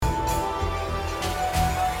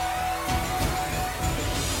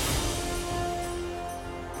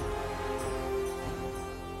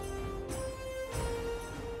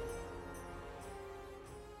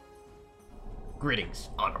Greetings,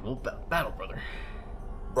 honorable battle brother.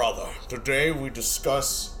 Brother, today we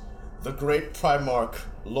discuss the great Primarch,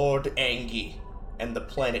 Lord Angie, and the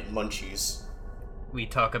planet Munchies. We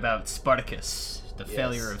talk about Spartacus, the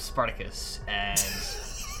failure of Spartacus, and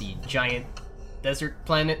the giant desert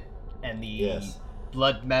planet, and the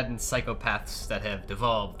blood-maddened psychopaths that have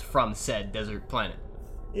devolved from said desert planet.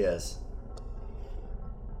 Yes.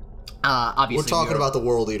 Obviously, we're talking about the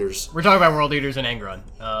world eaters. We're talking about world eaters in Angron.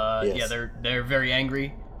 Yes. Yeah, they're very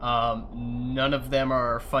angry. None of them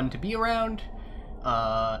are fun to be around,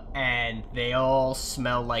 and they all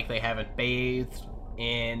smell like they haven't bathed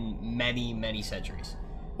in many, many centuries.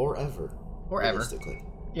 Or ever. Realistically.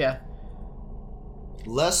 Yeah.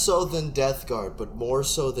 Less so than Death Guard, but more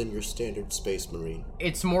so than your standard Space Marine.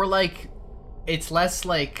 It's less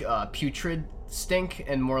like putrid stink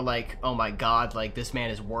and more like, oh my god, like this man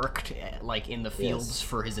has worked like in the fields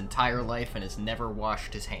for his entire life and has never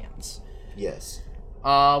washed his hands. Yes.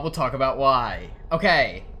 We'll talk about why.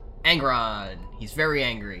 Okay, Angron. He's very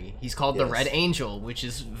angry. He's called the Red Angel, which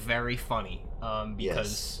is very funny,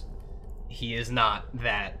 because he is not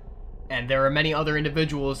that. And there are many other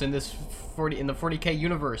individuals in this in the 40k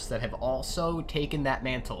universe that have also taken that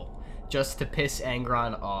mantle just to piss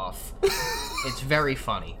Angron off. It's very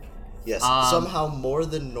funny. Yes, somehow more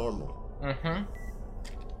than normal. Mm-hmm.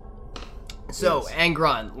 So,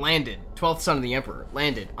 Angron landed, 12th son of the Emperor,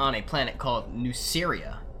 landed on a planet called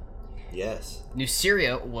Nuceria. Yes.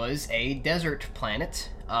 Nuceria was a desert planet.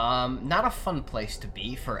 Not a fun place to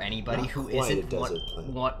be for anybody who isn't It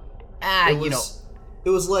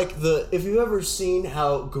was like if you've ever seen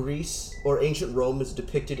how Greece or ancient Rome is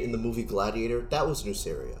depicted in the movie Gladiator, that was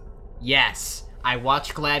Nuceria. Yes. I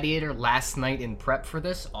watched Gladiator last night in prep for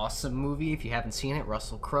this. Awesome movie. If you haven't seen it,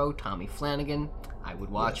 Russell Crowe, Tommy Flanagan. I would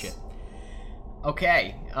watch it.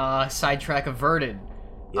 Okay, sidetrack averted.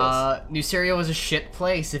 Yes. Nuceria was a shit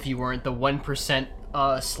place if you weren't the 1%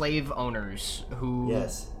 slave owners who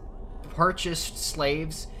purchased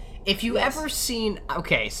slaves. If you ever seen...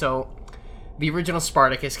 Okay, so the original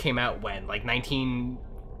Spartacus came out when? Like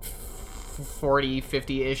 1940,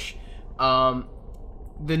 50-ish?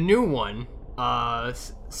 The new one...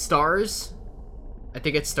 Stars? I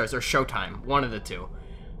think it's Stars, or Showtime, one of the two.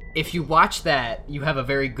 If you watch that, you have a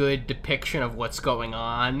very good depiction of what's going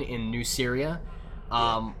on in Nuceria,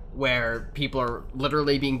 where people are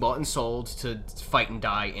literally being bought and sold to fight and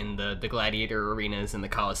die in the gladiator arenas and the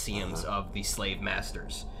coliseums of the slave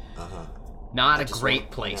masters. Not a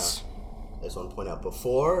great place. I just want to point out,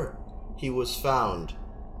 before he was found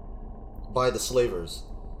by the slavers,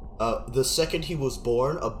 the second he was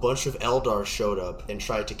born, a bunch of Eldar showed up and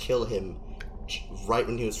tried to kill him right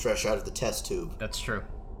when he was fresh out of the test tube. That's true.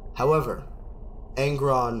 However,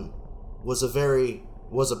 Angron was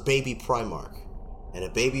a baby Primarch, and a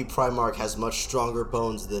baby Primarch has much stronger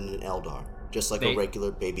bones than an Eldar, just like a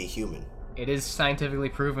regular baby human. It is scientifically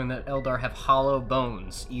proven that Eldar have hollow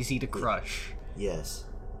bones, easy to crush. Yes.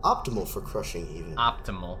 Optimal for crushing, even.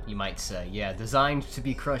 Optimal, you might say. Yeah, designed to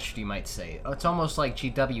be crushed, you might say. It's almost like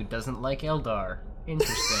GW doesn't like Eldar.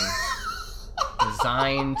 Interesting.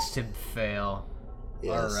 Designed to fail.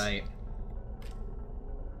 Yes. Alright.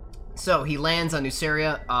 So, he lands on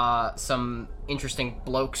Nuceria. Some interesting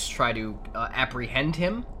blokes try to apprehend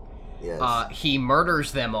him. Yes. He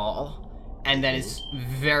murders them all, and then is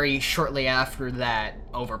very shortly after that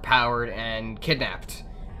overpowered and kidnapped.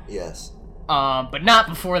 Yes. But not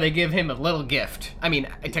before they give him a little gift. I mean,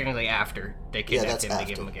 technically after they kidnapped him, they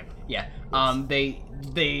give him a gift. Yeah. Yes.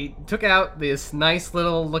 They took out this nice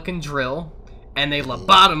little looking drill, and they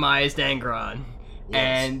lobotomized Angron. Yes.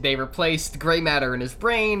 And they replaced gray matter in his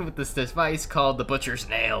brain with this device called the Butcher's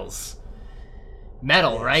Nails.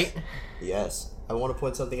 Metal, right? Yes. I want to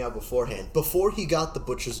point something out beforehand. Before he got the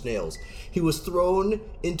Butcher's Nails, he was thrown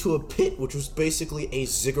into a pit, which was basically a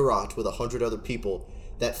ziggurat with 100 other people,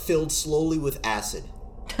 that filled slowly with acid.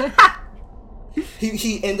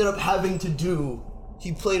 He ended up having to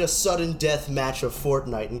he played a sudden death match of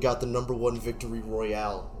Fortnite and got the #1 victory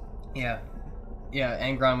royale. Yeah. Yeah,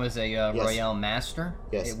 Angron was a royale master.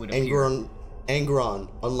 Yes, it would Angron,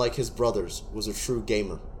 unlike his brothers, was a true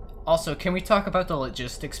gamer. Also, can we talk about the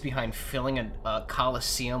logistics behind filling a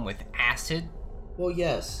coliseum with acid? Well,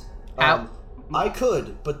 yes. I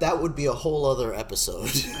could, but that would be a whole other episode.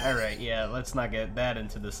 Alright, yeah, let's not get that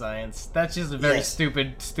into the science. That's just a very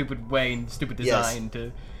stupid way and stupid design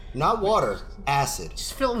to... Not water, acid.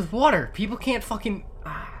 Just fill it with water. People can't fucking...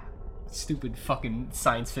 stupid fucking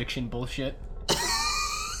science fiction bullshit.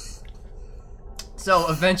 So,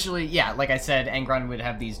 eventually, yeah, like I said, Angron would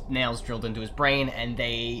have these nails drilled into his brain, and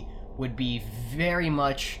they would be very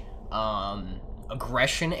much,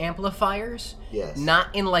 aggression amplifiers. Yes.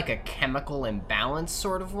 Not in like a chemical imbalance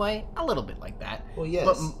sort of way. A little bit like that. Well, yes.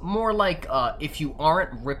 But more like if you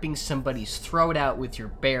aren't ripping somebody's throat out with your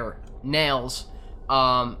bare nails,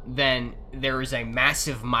 then there is a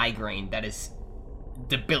massive migraine that is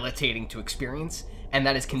debilitating to experience, and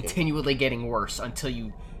that is continually getting worse until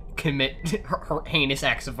you commit heinous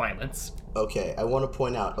acts of violence. Okay, I want to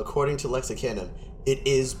point out, according to Lexicanum, it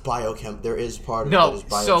is there is part of it that is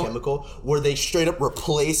biochemical, where they straight up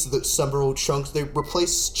replace several chunks. They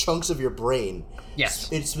replace chunks of your brain.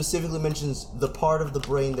 Yes. It specifically mentions the part of the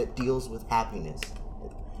brain that deals with happiness.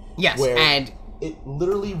 Yes, where and it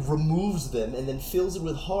literally removes them and then fills it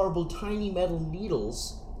with horrible tiny metal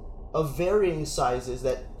needles of varying sizes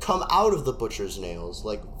that come out of the butcher's nails,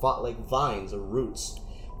 like vines or roots.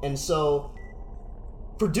 And so,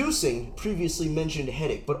 producing previously mentioned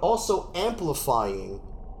headache, but also amplifying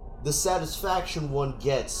the satisfaction one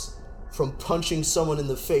gets from punching someone in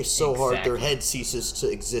the face so hard their head ceases to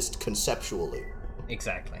exist conceptually.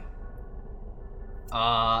 Exactly.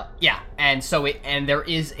 Yeah, and so there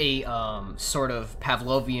is a sort of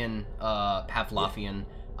Pavlovian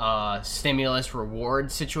stimulus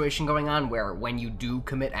reward situation going on, where when you do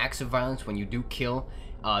commit acts of violence, when you do kill,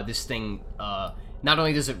 this thing not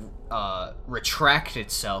only does it retract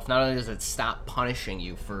itself, not only does it stop punishing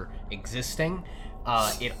you for existing,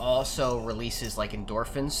 it also releases like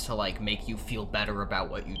endorphins to like make you feel better about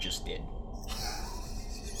what you just did.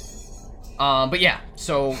 But yeah,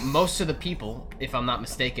 so most of the people, if I'm not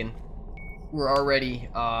mistaken, were already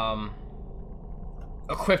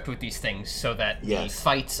equipped with these things, so that the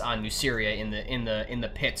fights on Nuceria in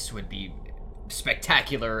the pits would be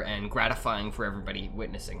spectacular and gratifying for everybody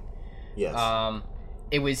witnessing. Yes.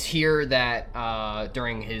 It was here that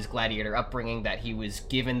during his gladiator upbringing that he was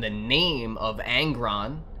given the name of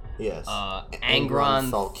Angron. Yes. Angron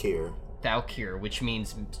Thalkir, which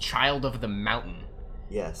means child of the mountain.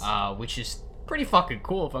 Yes. Which is pretty fucking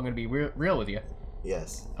cool, if I'm gonna be real with you.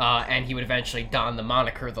 Yes. And he would eventually don the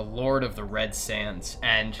moniker the Lord of the Red Sands,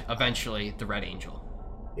 and eventually the Red Angel.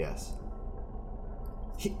 Yes.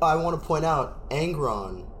 I want to point out,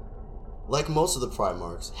 Angron, like most of the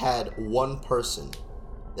Primarchs, had one person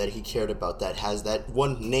that he cared about, that has that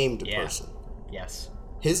one named person. Yes.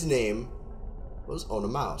 His name was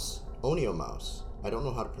Oneomouse. I don't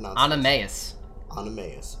know how to pronounce it.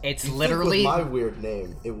 Onomaeus. It's literally... With my weird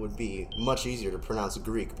name, it would be much easier to pronounce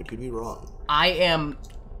Greek, but you'd be wrong. I am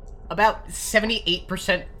about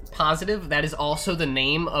 78% positive that is also the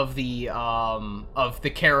name of the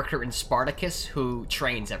character in Spartacus who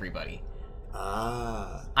trains everybody.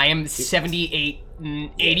 Ah. I am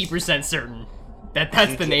 80% certain that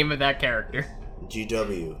that's the name of that character.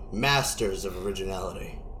 GW, Masters of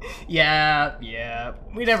Originality. Yeah.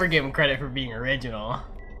 We never give him credit for being original.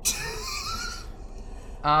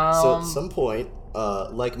 So at some point,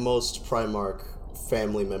 like most Primarch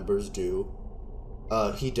family members do,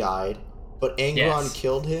 he died, but Angron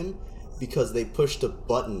killed him because they pushed a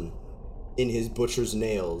button in his butcher's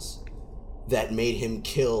nails that made him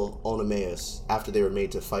kill Onomaeus after they were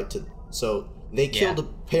made to fight to... So they killed a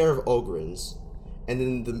pair of Ogrins,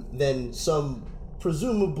 and then some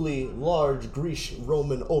presumably large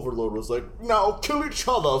Greek-Roman overlord was like, now kill each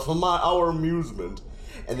other for our amusement.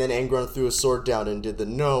 And then Angron threw a sword down and did the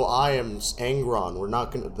 "No, I am Angron. We're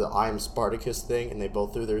not gonna..." the "I am Spartacus" thing, and they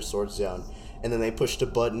both threw their swords down. And then they pushed a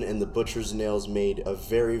button, and the butcher's nails made a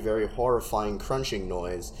very, very horrifying crunching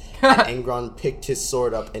noise. And Angron picked his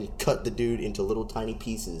sword up and cut the dude into little tiny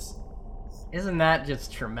pieces. Isn't that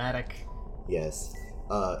just traumatic? Yes.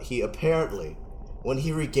 He apparently, when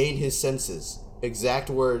he regained his senses, exact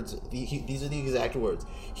words, these are the exact words,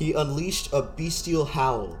 he unleashed a bestial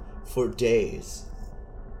howl for days.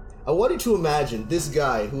 I wanted to imagine this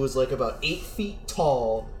guy who was like about 8 feet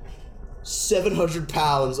tall, 700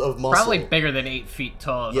 pounds of muscle. Probably bigger than 8 feet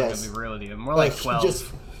tall, if I'm gonna be real with you. More like 12. Just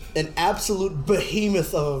an absolute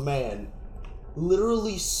behemoth of a man.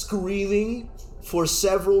 Literally screaming for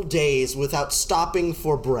several days without stopping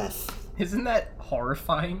for breath. Isn't that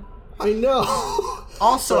horrifying? I know.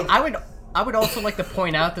 Also, I would also like to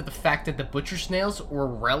point out that the fact that the butcher's nails were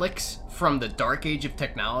relics from the dark age of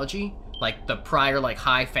technology, like the prior, like,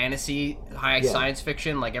 high fantasy, high science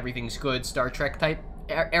fiction, like everything's good Star Trek type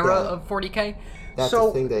era of 40K. That's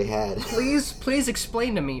the thing they had. please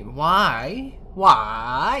explain to me why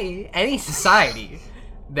any society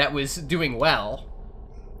that was doing well,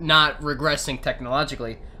 not regressing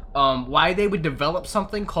technologically, why they would develop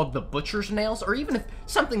something called the butcher's nails, or even if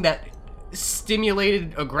something that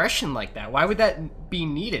stimulated aggression like that. Why would that be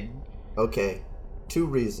needed? Okay. 2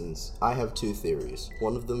 reasons. I have 2 theories.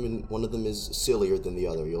 One of them is sillier than the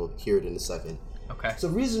other. You'll hear it in a second. Okay. So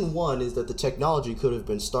reason one is that the technology could have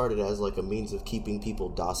been started as like a means of keeping people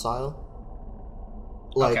docile.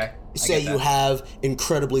 Like, okay. say you have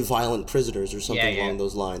incredibly violent prisoners or something Yeah. along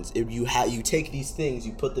those lines. If you take these things,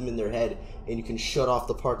 you put them in their head, and you can shut off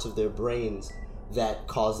the parts of their brains that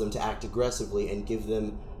cause them to act aggressively and give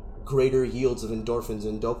them greater yields of endorphins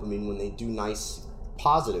and dopamine when they do nice,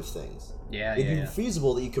 positive things. It'd be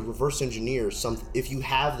feasible that you could reverse engineer if you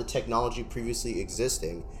have the technology previously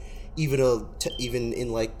existing, even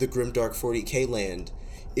in like the grimdark 40K land.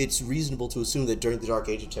 It's reasonable to assume that during the dark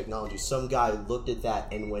age of technology, some guy looked at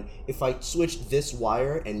that and went, if I switch this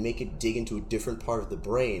wire and make it dig into a different part of the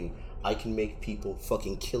brain, I can make people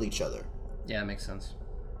fucking kill each other. Yeah, it makes sense.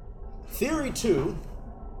 Theory 2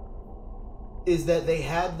 is that they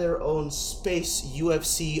had their own space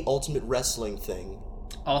UFC Ultimate Wrestling thing.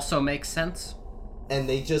 Also makes sense. And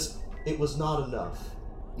it was not enough.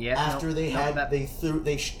 Yeah. After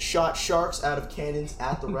they shot sharks out of cannons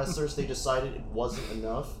at the wrestlers, they decided it wasn't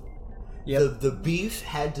enough. Yep. The beef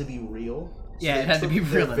had to be real. So it had to be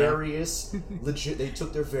real enough. They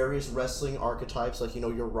took their various wrestling archetypes, like,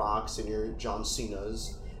 your Rocks and your John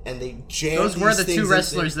Cenas, and they jammed those were the these two things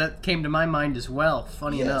wrestlers that came to my mind as well,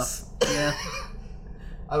 funny enough. Yeah.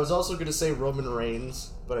 I was also going to say Roman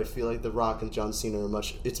Reigns, but I feel like The Rock and John Cena are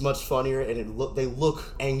much funnier, and they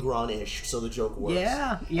look Angron-ish, so the joke works.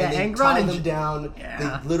 Yeah, and they Angron tie them down,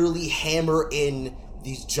 Yeah. they literally hammer in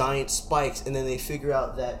these giant spikes, and then they figure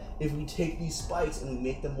out that if we take these spikes and we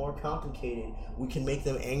make them more complicated, we can make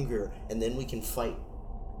them angrier, and then we can fight.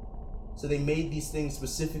 So they made these things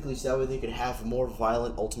specifically so that way they could have more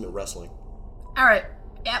violent Ultimate Wrestling. Alright,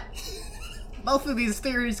 yep. Both of these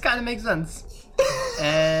theories kind of make sense.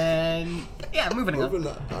 And yeah, moving on.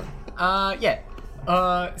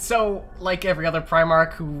 So like every other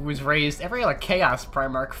Primarch who was raised, every other Chaos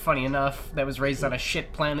Primarch, funny enough, that was raised on a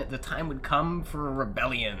shit planet, the time would come for a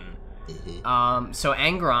rebellion. So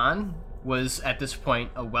Angron was at this point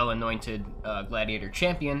a well-anointed gladiator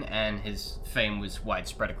champion, and his fame was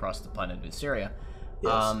widespread across the planet of Assyria.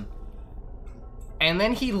 Yes. And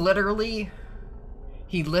then he literally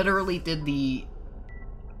did the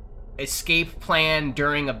escape plan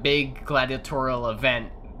during a big gladiatorial event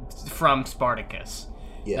from Spartacus.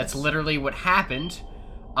 Yes. That's literally what happened.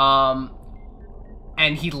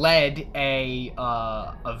 And he led a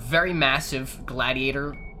very massive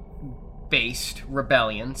gladiator-based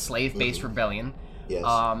rebellion, slave-based rebellion. Yes.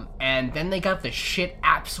 And then they got the shit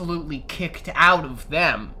absolutely kicked out of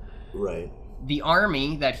them. Right. The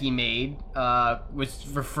army that he made was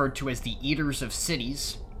referred to as the Eaters of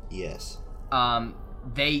Cities. Yes.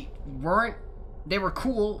 They were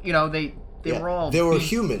cool, they were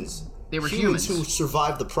humans. They were humans who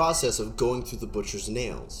survived the process of going through the butcher's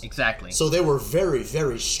nails. Exactly. So they were very,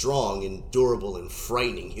 very strong and durable and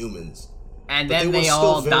frightening humans. And but then they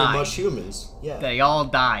all were still very died. much humans. Yeah. They all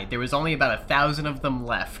died. There was only about 1,000 of them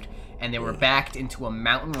left, and they were backed into a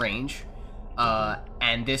mountain range.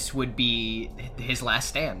 And this would be his last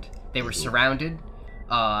stand. They were surrounded.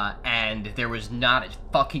 And there was not a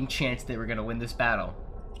fucking chance they were gonna win this battle.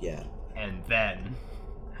 Yeah. And then,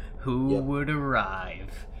 who would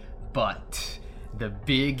arrive but the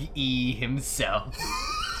Big E himself?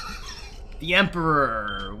 The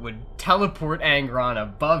Emperor would teleport Angron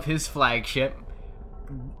above his flagship,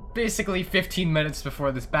 basically 15 minutes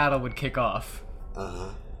before this battle would kick off.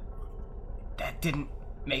 That didn't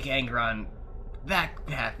make Angron that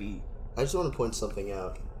happy. I just want to point something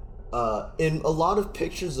out. In a lot of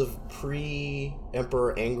pictures of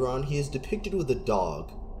pre-Emperor Angron, he is depicted with a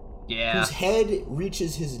dog. Yeah. Whose head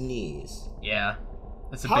reaches his knees. Yeah.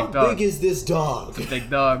 That's a How big dog. big is this dog? It's a big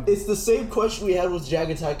dog. It's the same question we had with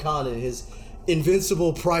Jagatai Khan and his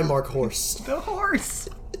invincible Primarch horse. The horse!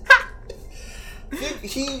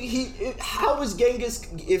 How is Genghis,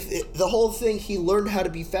 the whole thing, he learned how to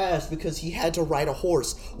be fast because he had to ride a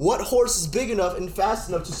horse. What horse is big enough and fast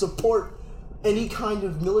enough to support any kind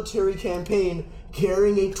of military campaign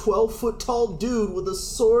carrying a 12-foot tall dude with a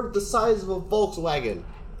sword the size of a Volkswagen?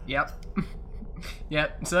 Yep.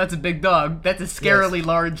 Yep, so that's a big dog. That's a scarily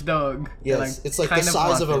large dog. Yes, it's like the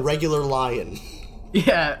size of a regular lion.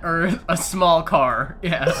 Yeah, or a small car.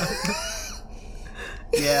 Yeah.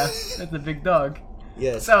 Yeah, that's a big dog.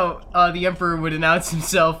 Yes. So, the Emperor would announce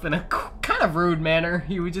himself in a kind of rude manner.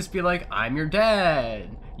 He would just be like, I'm your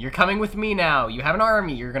dad. You're coming with me now. You have an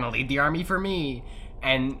army. You're gonna lead the army for me.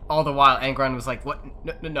 And all the while, Angron was like, what?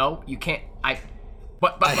 No, you can't. I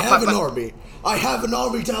have an army. I have an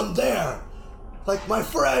army down there. Like my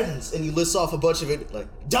friends. And he lists off a bunch of it, like,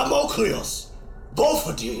 Damocles,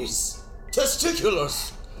 Bophides,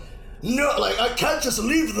 Testiculus. No, like, I can't just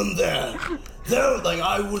leave them there.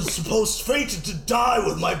 I was fated to die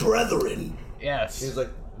with my brethren. Yes. He's like,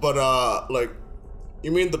 but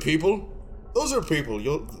you mean the people? Those are people.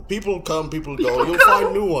 People come, people go. You'll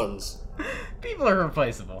find new ones. People are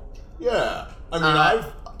replaceable. Yeah. I mean,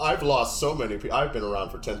 I've lost so many people. I've been around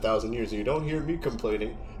for 10,000 years, and you don't hear me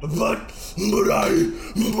complaining. But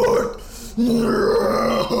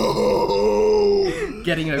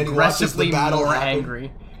getting aggressively more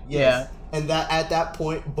angry. Yes. Yeah. And that at that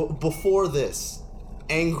point, before this,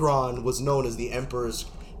 Angron was known as the Emperor's.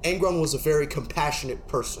 Angron was a very compassionate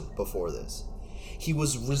person before this. He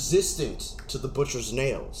was resistant to the butcher's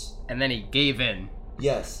nails. And then he gave in.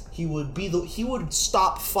 Yes, he would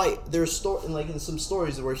stop fight. There's in some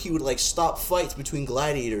stories where he would stop fights between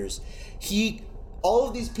gladiators. All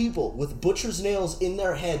of these people with butcher's nails in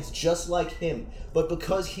their heads, just like him, but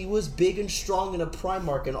because he was big and strong and a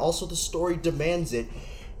Primarch, and also the story demands it,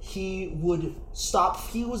 he would stop.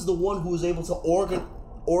 He was the one who was able to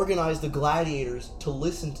organize the gladiators to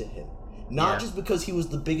listen to him. Not just because he was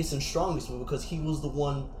the biggest and strongest, but because he was the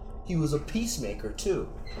one. He was a peacemaker too.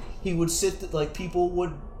 He would people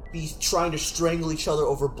would be trying to strangle each other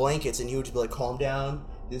over blankets, and he would just be like, "Calm down.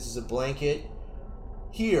 This is a blanket.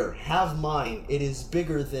 Here, have mine. It is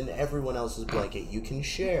bigger than everyone else's blanket. You can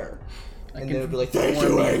share." And they would be like, "Thank you,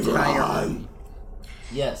 Angron."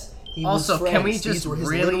 Yes. He also, was friends. can we just These were his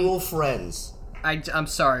really literal friends? I'm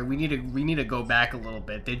sorry. We need to go back a little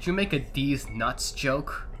bit. Did you make a D's nuts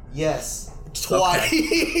joke? Yes. Twice.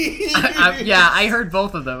 Okay. I heard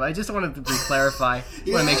both of them. I just wanted to clarify.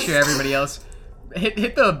 Want to make sure everybody else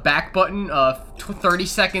hit the back button 30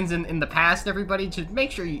 seconds in the past, everybody. Just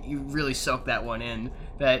make sure you really soak that one in,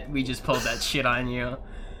 that we just pulled that shit on you.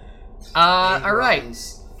 All right.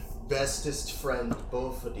 Bestest friend,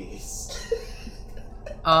 both of these.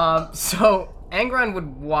 So Angron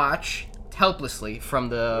would watch helplessly from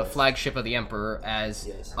the flagship of the Emperor as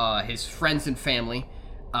his friends and family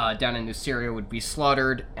down in New Syria would be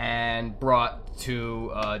slaughtered and brought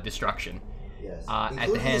to destruction. Yes. At the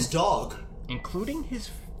Including his dog. Including his...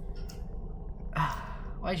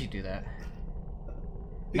 Why'd you do that?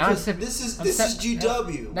 Because this is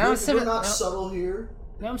GW. We're not subtle here.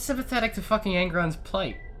 Now I'm sympathetic to fucking Angron's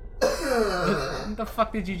plight. What the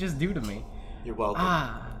fuck did you just do to me? You're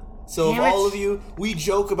welcome. So of all of you, we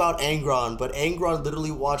joke about Angron, but Angron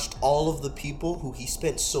literally watched all of the people who he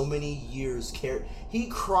spent so many years caring. He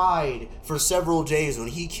cried for several days when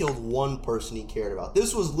he killed one person he cared about.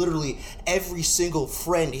 This was literally every single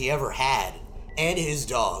friend he ever had, and his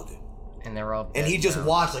dog. And they're all dead. And he just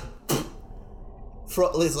watched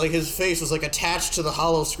his face was attached to the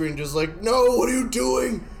hollow screen, just no, what are you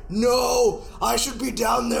doing? No, I should be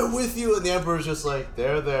down there with you. And the Emperor's just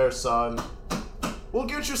there, son. We'll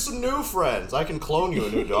get you some new friends. I can clone you a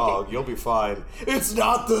new dog. You'll be fine. It's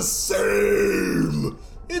not the same.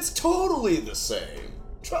 It's totally the same.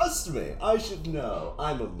 Trust me. I should know.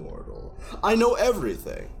 I'm immortal. I know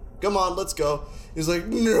everything. Come on, let's go. He's like,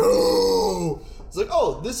 no. It's like,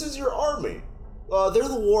 oh, this is your army. They're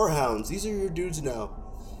the Warhounds. These are your dudes now.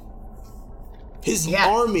 His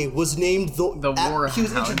army was named the Warhounds. He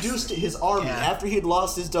was introduced to his army after he had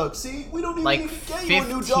lost his dog. See, we don't even need to get you a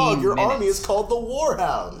new dog. Your army is called the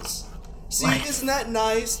Warhounds. See, isn't that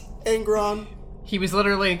nice, Angron? He was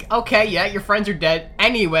literally okay, your friends are dead.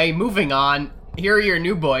 Anyway, moving on. Here are your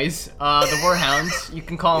new boys, the Warhounds. You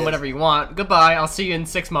can call them whatever you want. Goodbye, I'll see you in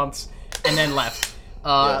 6 months. And then left,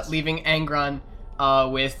 leaving Angron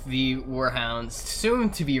with the Warhounds, soon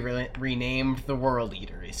to be renamed the World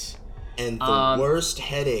Eaters. And the worst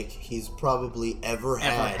headache he's probably ever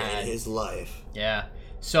had in his life. Yeah.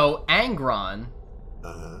 So Angron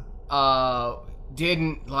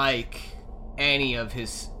didn't like any of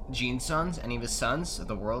his gene sons, any of his sons of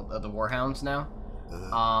the Warhounds now.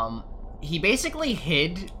 He basically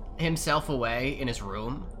hid himself away in his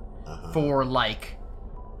room for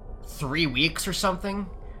 3 weeks or something.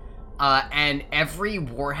 And every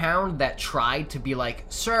Warhound that tried to be like,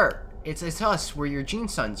 "Sir, it's us, we're your gene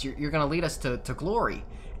sons, you're gonna lead us to glory,"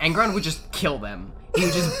 Angron would just kill them. He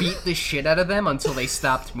would just beat the shit out of them until they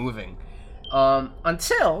stopped moving.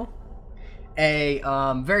 Until a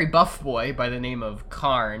very buff boy by the name of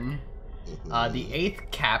Karn, the 8th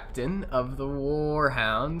captain of the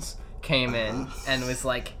Warhounds, came in and was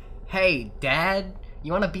like, "Hey, Dad,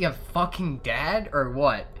 you wanna be a fucking dad or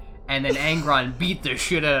what?" And then Angron beat the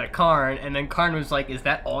shit out of Karn, and then Karn was like, "Is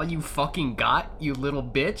that all you fucking got, you little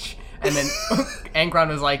bitch?" And then Angron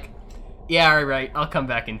was like, "Yeah, alright, I'll come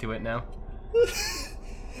back into it now."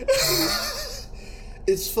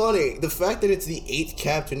 It's funny, the fact that it's the 8th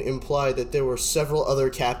captain implied that there were several other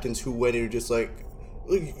captains who went in just your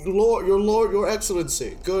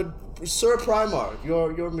excellency, good, Sir Primarch,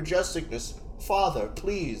 your majesticness, father,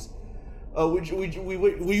 please. Will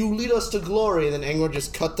you lead us to glory? And then Angron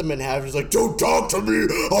just cut them in half. He's like, don't talk to me!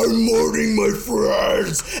 I'm mourning my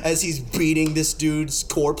friends! As he's beating this dude's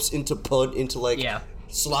corpse into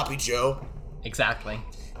Sloppy Joe. Exactly.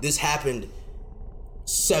 This happened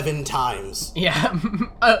 7 times. Yeah.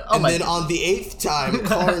 And then on the 8th time,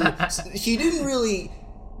 Karn, he didn't really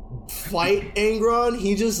fight Angron,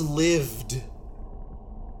 he just lived.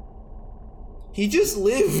 He's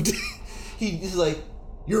like,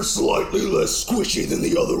 you're slightly less squishy than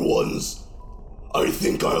the other ones. I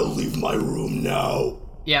think I'll leave my room now.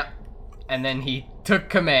 Yep. And then he took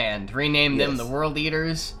command, renamed them the World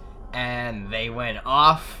Eaters, and they went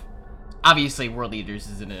off. Obviously, World Eaters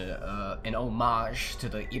is an homage to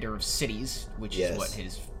the Eater of Cities, which is what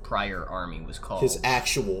his prior army was called. His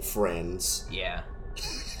actual friends. Yeah.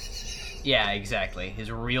 Yeah, exactly.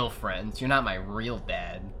 His real friends. You're not my real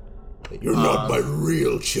dad. You're not my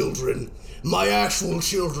real children. My actual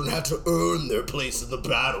children had to earn their place in the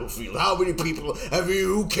battlefield. How many people have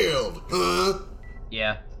you killed? Huh?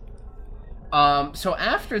 Yeah. So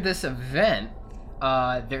after this event,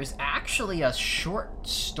 there's actually a short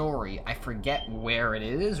story. I forget where it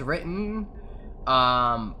is written.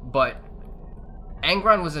 But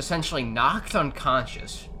Angron was essentially knocked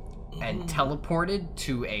unconscious and teleported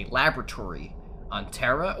to a laboratory on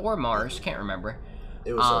Terra or Mars, can't remember.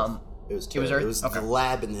 It was Earth. It was okay. the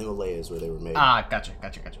lab in the Himalayas where they were made. Gotcha.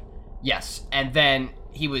 Yes, and then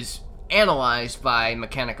he was analyzed by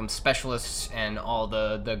Mechanicum specialists and all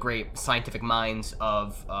the great scientific minds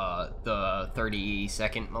of the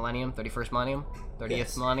 32nd millennium, 31st millennium,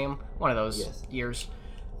 30th millennium, one of those years.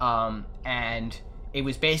 And it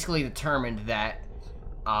was basically determined that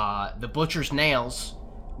the Butcher's nails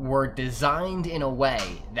were designed in a way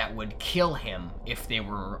that would kill him if they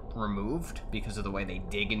were removed because of the way they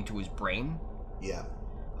dig into his brain. Yeah.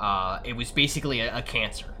 It was basically a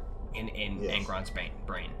cancer in Angron's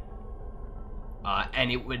brain.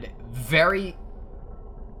 And it would very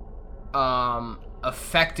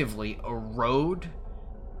effectively erode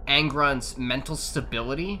Angron's mental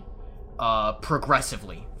stability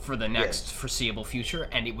progressively for the next foreseeable future,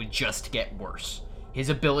 and it would just get worse. His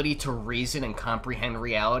ability to reason and comprehend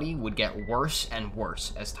reality would get worse and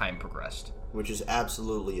worse as time progressed. Which is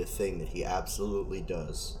absolutely a thing that he absolutely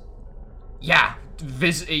does. Yeah,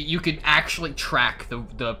 you could actually track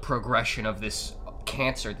the progression of this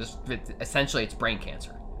cancer. Essentially, it's brain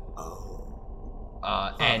cancer.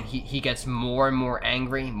 And he gets more and more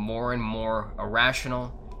angry, more and more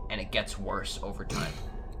irrational, and it gets worse over time.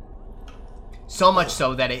 So much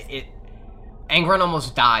so that Angron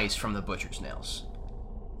almost dies from the Butcher's nails.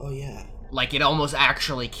 Oh, yeah. Like, it almost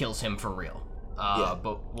actually kills him for real.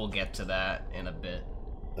 But we'll get to that in a bit.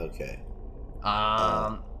 Okay.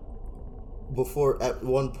 At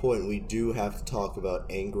one point, we do have to talk about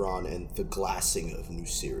Angron and the glassing of New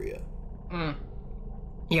Syria.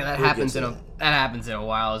 Yeah, that happens in a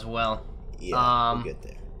while as well. Yeah, we'll get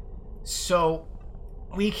there. So,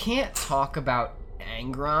 we can't talk about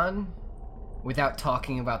Angron without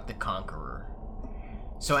talking about the Conqueror.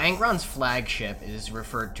 So Angron's flagship is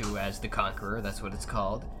referred to as the Conqueror. That's what it's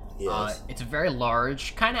called. Yes. It's a very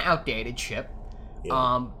large, kind of outdated ship.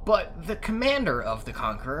 Yeah. But the commander of the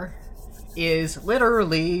Conqueror is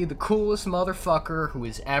literally the coolest motherfucker who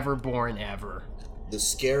is ever born ever. The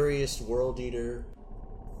scariest world eater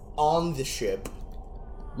on the ship.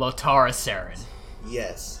 Lotara Saren.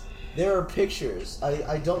 Yes. There are pictures.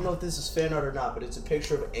 I don't know if this is fan art or not, but it's a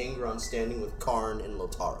picture of Angron standing with Karn and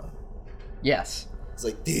Lotara. Yes. It's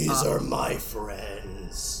like, these are my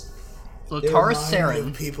friends. Lotara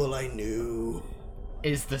Saren, people I knew,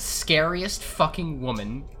 is the scariest fucking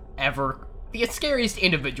woman ever. The scariest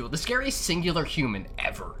individual, the scariest singular human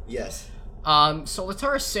ever. Yes. So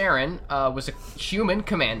Lotara Saren was a human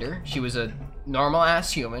commander. She was a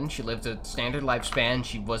normal-ass human. She lived a standard lifespan.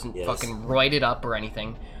 She wasn't fucking roided up or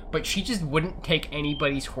anything. But she just wouldn't take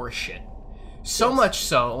anybody's horse shit. So much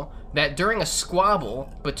so that during a squabble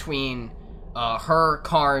between her,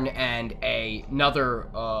 Karn, and another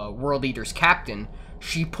World Eater's captain,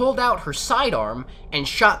 she pulled out her sidearm and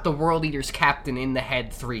shot the World Eater's captain in the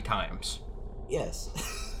head 3 times. Yes.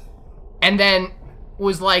 And then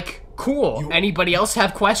was like, cool, anybody else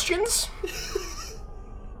have questions?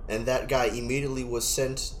 And that guy immediately was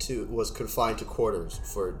confined to quarters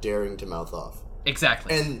for daring to mouth off.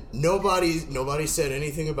 Exactly. And nobody said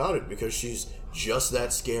anything about it because she's just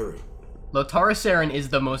that scary. Lotara Saren is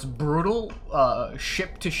the most brutal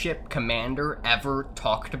ship-to-ship commander ever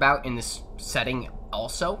talked about in this setting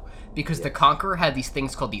also, because the Conqueror had these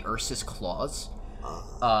things called the Ursus Claws,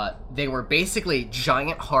 They were basically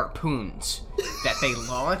giant harpoons that they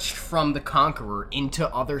launched from the Conqueror into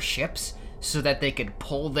other ships so that they could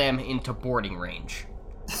pull them into boarding range.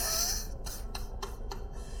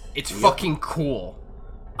 It's fucking cool.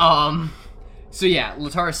 So yeah,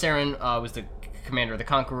 Latara Saren was the commander of the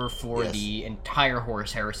Conqueror for the entire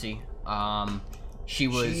Horus Heresy.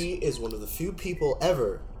 She is one of the few people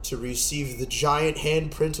ever to receive the giant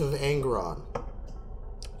handprint of Angron.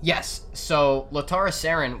 Yes, so Latara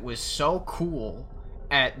Saren was so cool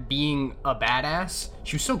at being a badass.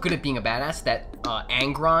 She was so good at being a badass that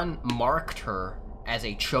Angron marked her as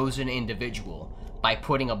a chosen individual by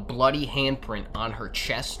putting a bloody handprint on her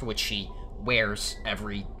chest, which she wears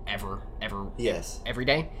every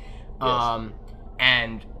day.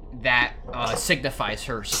 And that signifies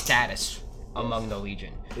her status among the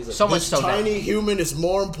Legion. Like, so much so that tiny human is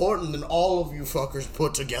more important than all of you fuckers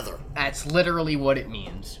put together. That's literally what it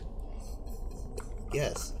means.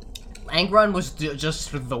 Yes. Angron was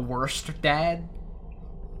just the worst dad.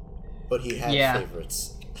 But he had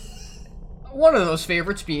favorites. One of those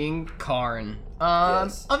favorites being Karn.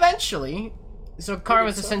 Eventually. So Karn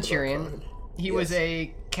was a Centurion. He was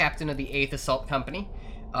a captain of the 8th Assault Company.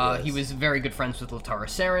 He was very good friends with Latara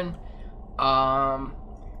Saren.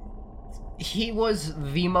 He was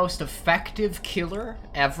the most effective killer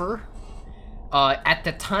ever. At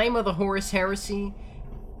the time of the Horus Heresy,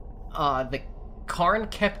 the Karn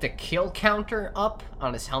kept a kill counter up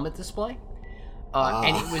on his helmet display,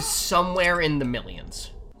 and it was somewhere in the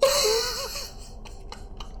millions.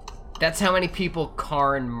 That's how many people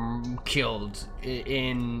Karn killed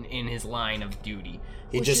in his line of duty.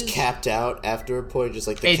 He just capped out after a point, just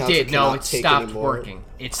like the it counter did. No, it take stopped anymore. working.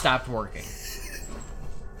 It stopped working.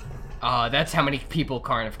 That's how many people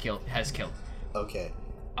Karn has killed. Okay,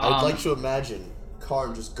 I'd like to imagine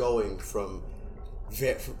Karn just going from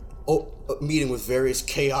meeting with various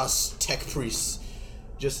chaos tech priests,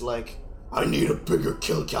 just like, I need a bigger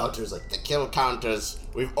kill counters. Like, the kill counters,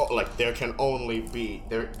 there can only be,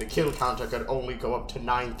 the kill counter can only go up to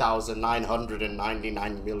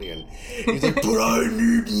 9,999 million. He's like, but I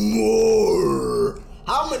need more.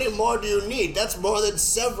 How many more do you need? That's more than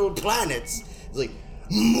several planets. He's like,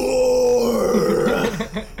 more.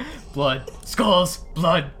 Blood, skulls,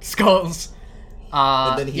 blood, skulls.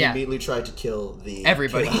 And then he immediately tried to kill the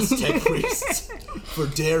everybody. Chaos Tech priests for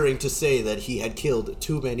daring to say that he had killed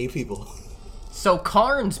too many people. So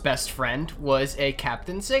Karn's best friend was a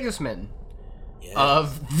Captain Sigismund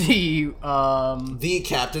of the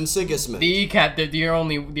Captain Sigismund. the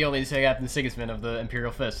only Captain Sigismund of the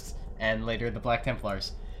Imperial Fists and later the Black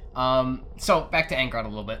Templars. So back to Angron a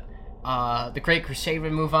little bit. The Great Crusade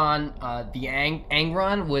would move on. The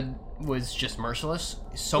Angron was just merciless,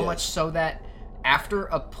 so much so that after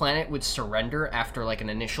a planet would surrender after like an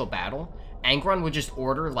initial battle, Angron would just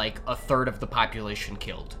order like a third of the population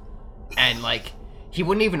killed. And like he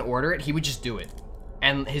wouldn't even order it, he would just do it.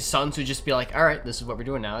 And his sons would just be like, "All right, this is what we're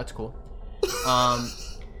doing now. That's cool."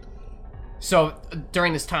 So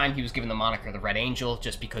during this time, he was given the moniker the Red Angel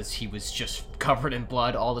just because he was just covered in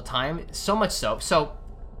blood all the time. So much so. So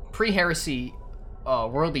pre-heresy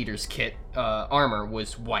World Eaters kit armor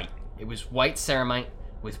was white. It was white ceramite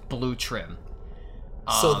with blue trim.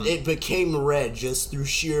 So it became red just through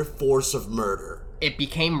sheer force of murder. It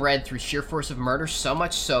became red through sheer force of murder, so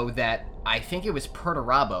much so that I think it was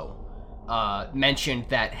Perturabo mentioned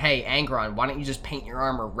that, hey, Angron, why don't you just paint your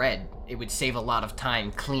armor red? It would save a lot of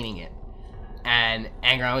time cleaning it. And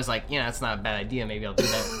Angron was like, that's not a bad idea. Maybe I'll do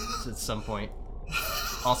that at some point.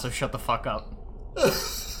 Also, shut the fuck up.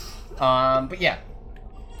 But yeah.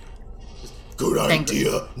 Good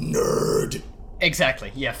idea, nerd.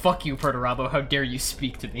 Exactly. Yeah, fuck you, Perturabo. How dare you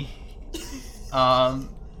speak to me? Fun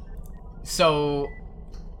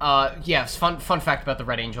fact about the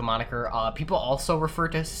Red Angel moniker. People also refer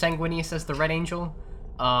to Sanguinius as the Red Angel.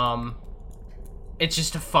 It's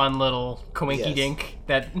just a fun little coinky-dink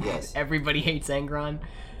that everybody hates Angron.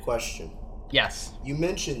 Question. Yes. You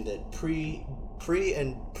mentioned that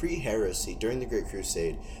pre-heresy, during the Great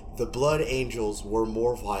Crusade, the Blood Angels were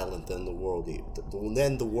more violent than the World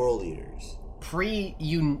Eaters.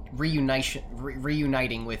 Reuniting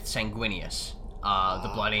with Sanguinius,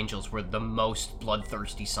 the Blood Angels were the most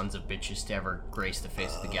bloodthirsty sons of bitches to ever grace the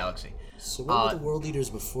face of the galaxy. So what were the World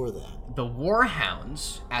Eaters before that? The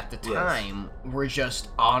Warhounds, at the time, were just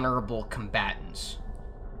honorable combatants.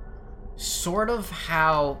 Sort of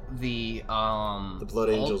how the Blood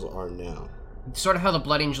Angels are now. Sort of how the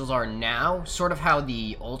Blood Angels are now. Sort of how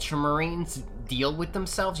the Ultramarines deal with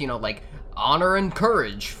themselves. Like, honor and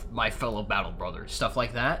courage, my fellow battle brothers. Stuff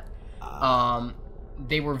like that.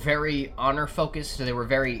 They were very honor-focused. They were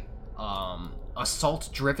very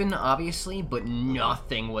assault-driven, obviously, but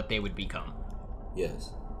nothing what they would become.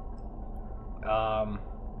 Yes.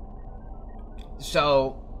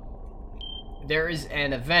 So there is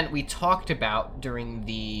an event we talked about during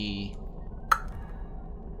the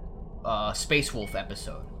Space Wolf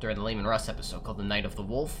episode, during the Lehman Russ episode, called the Night of the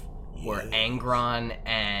Wolf, where Angron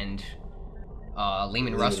and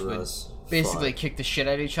Lehman Russ would basically kick the shit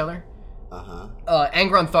out of each other.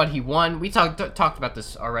 Angron thought he won. We talked about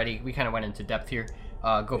this already. We kind of went into depth here.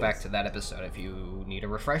 Go back to that episode if you need a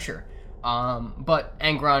refresher. But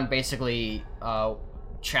Angron basically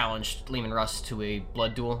challenged Lehman Russ to a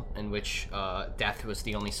blood duel in which death was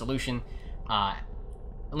the only solution.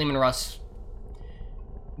 Lehman Russ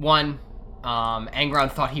won.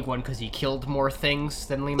 Angron thought he won because he killed more things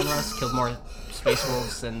than Lehman Russ, killed more space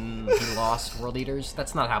wolves than he lost world eaters.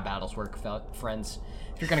 That's not how battles work, friends.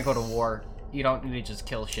 If you're gonna go to war, you don't need to just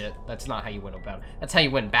kill shit. That's not how you win a battle. That's how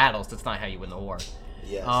you win battles. That's not how you win the war.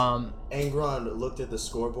 Yes. Angron looked at the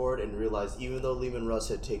scoreboard and realized even though Lehman Russ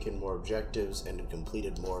had taken more objectives and had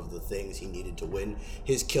completed more of the things he needed to win,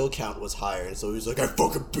 his kill count was higher, and so he was like, I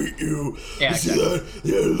fucking beat you. Yeah, you see that?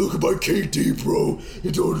 Yeah, look at my KD, bro.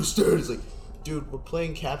 You don't understand. It's like, dude, we're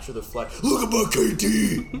playing capture the flag. Look at my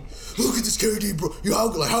KD. Look at this KD, bro.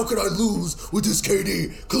 How could I lose with this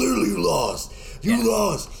KD? Clearly you lost. You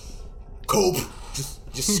lost. Cope.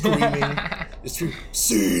 Just screaming,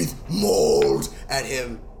 seethe, mold at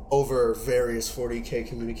him over various 40K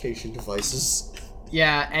communication devices.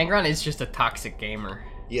 Yeah, Angron is just a toxic gamer.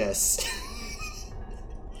 Yes.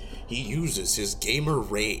 He uses his gamer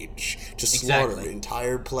rage to slaughter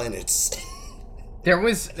entire planets. There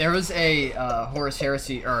was a Horus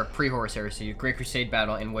Heresy, or pre-Horus Heresy, Great Crusade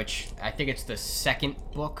battle in which, I think it's the second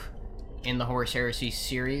book in the Horus Heresy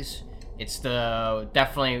series. It's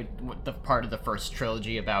definitely the part of the first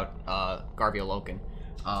trilogy about Garvia Loken.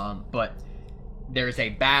 But there's a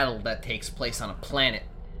battle that takes place on a planet,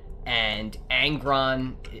 and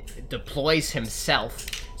Angron deploys himself.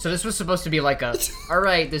 So this was supposed to be like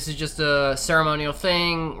alright, this is just a ceremonial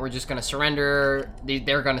thing, we're just gonna surrender,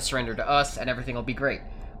 they're gonna surrender to us, and everything will be great.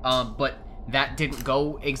 But that didn't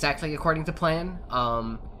go exactly according to plan,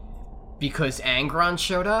 because Angron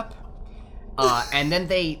showed up, and then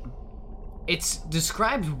it's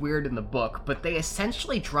described weird in the book, but they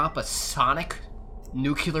essentially drop a sonic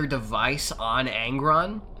nuclear device on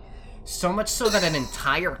Angron, so much so that an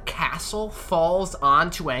entire castle falls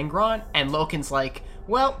onto Angron, and Loken's like,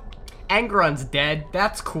 well, Angron's dead,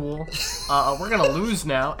 that's cool, we're gonna lose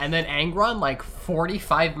now. And then Angron, like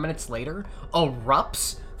 45 minutes later,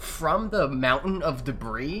 erupts from the mountain of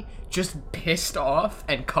debris, just pissed off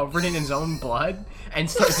and covered in his own blood, and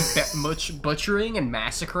starts butchering and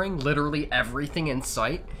massacring literally everything in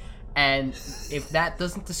sight. And if that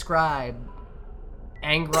doesn't describe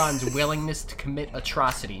Angron's willingness to commit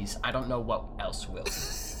atrocities, I don't know what else will.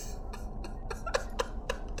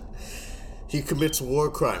 He commits war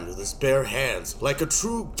crimes with his bare hands, like a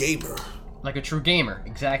true gamer. Like a true gamer,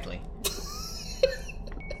 exactly.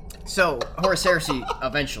 So, Horus Heresy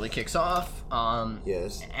eventually kicks off.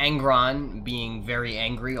 Yes. Angron, being very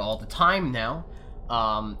angry all the time now,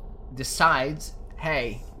 decides,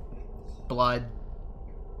 hey, blood,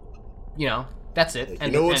 that's it.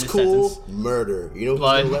 You know what's cool? Murder. You know who's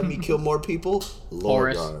gonna let me kill more people?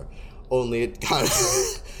 Lordar. Only it kind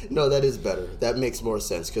of... No, that is better. That makes more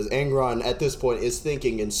sense, because Angron, at this point, is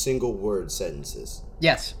thinking in single-word sentences.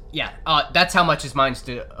 Yes, yeah. That's how much his mind's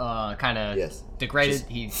kind of degraded.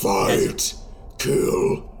 He fight,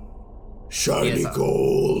 kill, shiny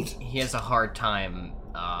gold. He has a hard time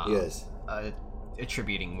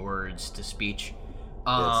attributing words to speech.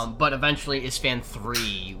 But eventually Isfan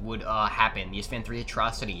 3 would happen, the Isfan 3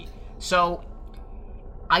 atrocity. So,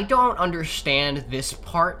 I don't understand this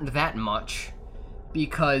part that much,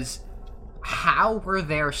 because how were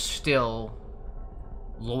there still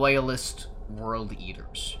loyalist world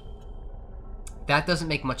eaters? That doesn't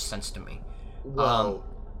make much sense to me. Well,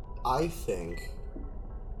 I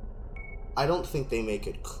don't think they make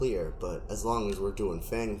it clear, but as long as we're doing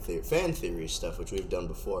fan theory stuff, which we've done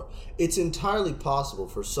before, it's entirely possible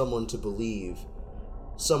for someone to believe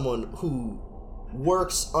someone who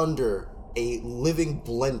works under a living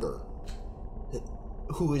blender,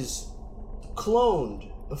 who is cloned,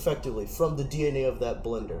 effectively, from the DNA of that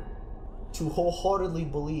blender, to wholeheartedly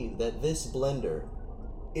believe that this blender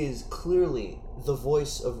is clearly the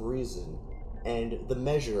voice of reason and the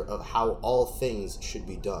measure of how all things should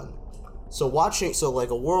be done. So like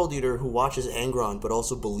a world eater who watches Angron but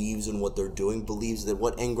also believes in what they're doing, believes that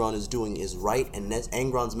what Angron is doing is right, and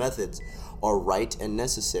Angron's methods are right and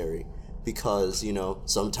necessary, because,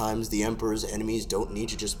 sometimes the Emperor's enemies don't need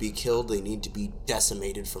to just be killed, they need to be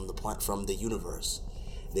decimated from the universe.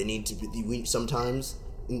 They need to be, sometimes,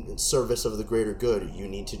 in service of the greater good, you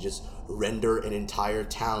need to just render an entire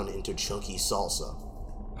town into chunky salsa.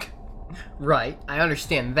 Right, I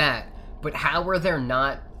understand that, but how are there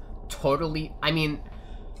not totally... I mean,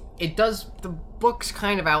 the books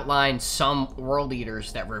kind of outline some world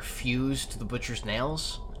eaters that refused the Butcher's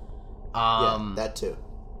Nails. Yeah, that too.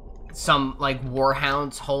 Some,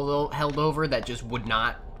 warhounds held over that just would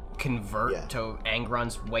not convert to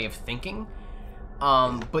Angron's way of thinking.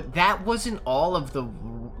 But that wasn't all of the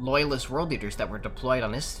loyalist world eaters that were deployed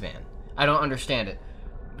on Istvan. I don't understand it.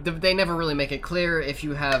 They never really make it clear. If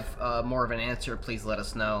you have more of an answer, please let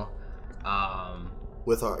us know.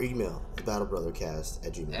 With our email,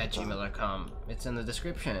 battlebrothercast@gmail.com. It's in the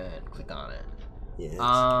description. Click on it. Yes.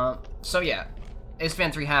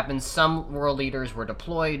 Istvan 3 happens. Some world leaders were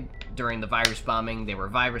deployed during the virus bombing. They were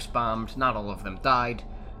virus bombed. Not all of them died.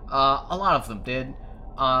 A lot of them did.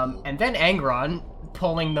 And then Angron,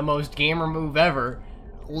 pulling the most gamer move ever,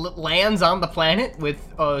 lands on the planet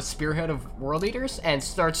with a spearhead of world eaters and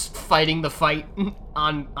starts fighting the fight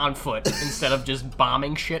on foot instead of just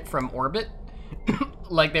bombing shit from orbit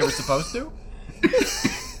like they were supposed to.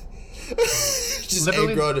 Just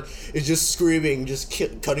Angron is just screaming, just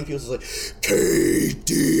cutting people. It's like, KD!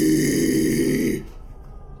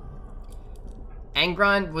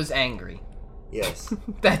 Angron was angry. Yes.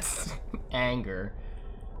 That's anger.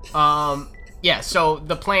 Yeah, so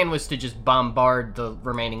the plan was to just bombard the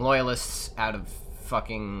remaining loyalists out of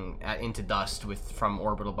into dust from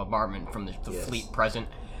orbital bombardment from the fleet present.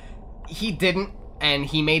 He didn't, and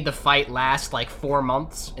he made the fight last 4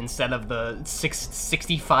 months instead of the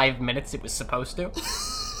 65 minutes it was supposed to.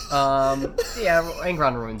 Yeah,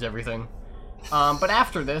 Angron ruins everything. But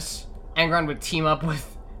after this, Angron would team up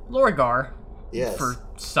with Lorgar for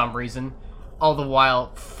some reason, all the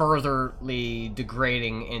while furtherly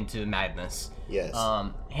degrading into madness. Yes.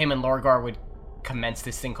 Him and Lorgar would commence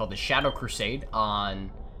this thing called the Shadow Crusade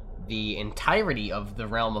on the entirety of the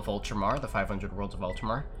realm of Ultramar, the 500 worlds of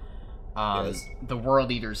Ultramar. The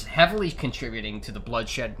World Eaters heavily contributing to the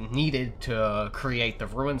bloodshed needed to create the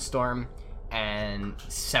Ruin Storm and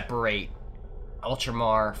separate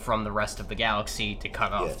Ultramar from the rest of the galaxy to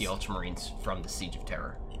cut off the Ultramarines from the Siege of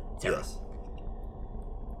Terror. Yes.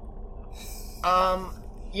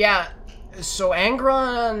 Yeah, so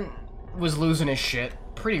Angron was losing his shit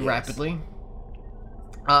pretty rapidly.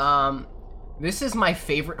 This is my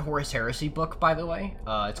favorite Horus Heresy book, by the way.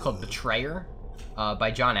 It's called Betrayer,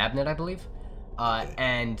 by John Abnett, I believe.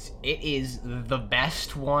 And it is the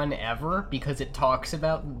best one ever because it talks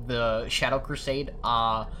about the Shadow Crusade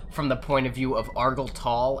from the point of view of Argel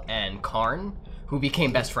Tal and Karn, who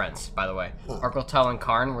became best friends, by the way. Argel Tal and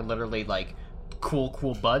Karn were literally,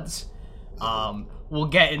 cool buds. We'll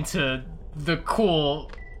get into the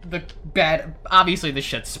bad... Obviously, this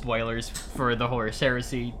shit's spoilers for the Horus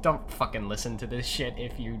Heresy. Don't fucking listen to this shit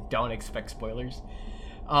if you don't expect spoilers.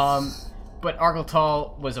 But Argel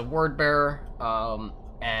Tal was a word bearer,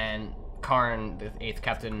 and Karn, the 8th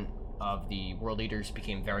captain of the World Eaters,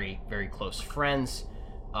 became very, very close friends.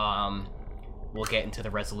 We'll get into the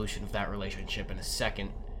resolution of that relationship in a second.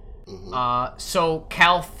 So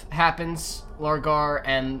Calth happens. Lorgar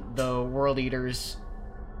and the World Eaters,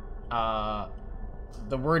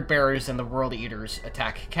 the Word Bearers and the World Eaters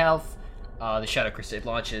attack Calth. The Shadow Crusade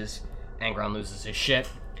launches. Angron loses his shit.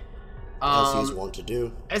 As he's wont to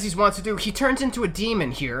do. As he's wont to do. He turns into a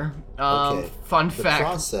demon here. Fun fact. The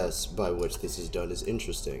process by which this is done is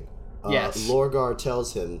interesting. Yes. Lorgar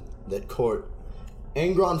tells him that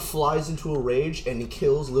Angron flies into a rage and he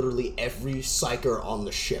kills literally every psyker on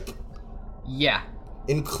the ship. Yeah.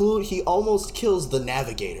 He almost kills the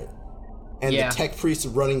navigator. And the tech priest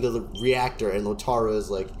running the reactor, and Lotara is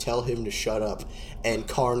like, tell him to shut up. And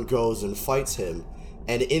Karn goes and fights him.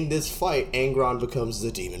 And in this fight, Angron becomes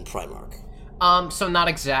the Demon Primarch. So not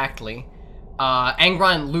exactly.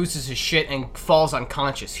 Angron loses his shit and falls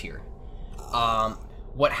unconscious here.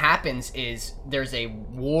 What happens is there's a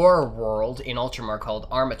war world in Ultramar called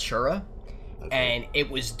Armatura. And it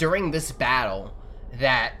was during this battle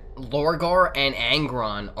that Lorgar and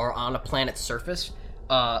Angron are on a planet's surface.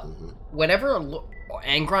 Whenever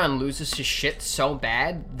Angron loses his shit so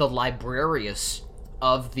bad, the Librarius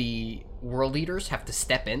of the World Eaters have to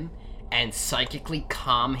step in and psychically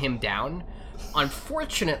calm him down.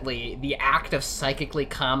 Unfortunately, the act of psychically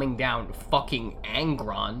calming down fucking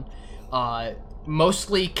Angron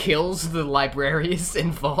mostly kills the Librarius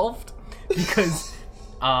involved because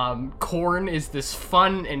Korn is this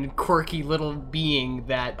fun and quirky little being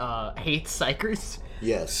that hates psychers.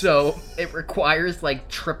 Yes. So it requires like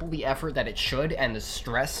triple the effort that it should, and the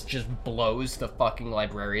stress just blows the fucking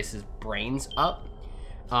librarius's brains up.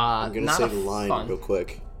 I'm gonna say the line real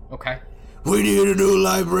quick. Okay. We need a new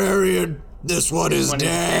librarian. This one is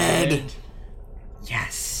dead.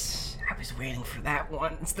 Yes, I was waiting for that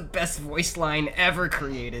one. It's the best voice line ever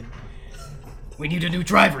created. We need a new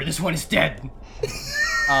driver. This one is dead.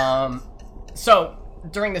 So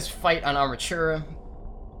during this fight on Armatura,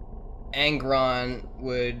 Angron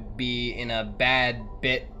would be in a bad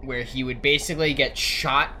bit where he would basically get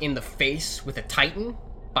shot in the face with a titan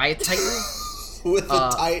by a titan.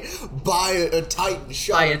 By a titan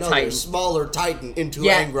shot another smaller titan into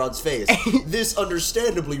Angron's face. This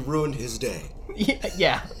understandably ruined his day.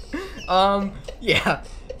 Yeah. And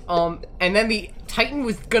then the titan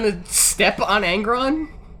was gonna step on Angron,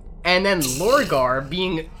 and then Lorgar,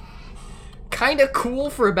 being kind of cool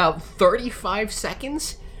for about 35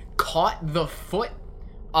 seconds, caught the foot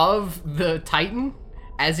of the titan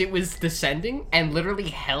as it was descending and literally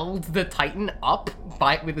held the titan up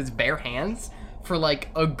with his bare hands for like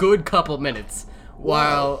a good couple minutes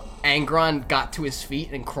while Angron got to his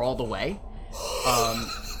feet and crawled away.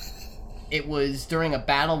 It was during a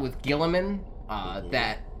battle with Gilliman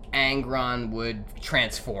that Angron would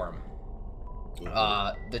transform.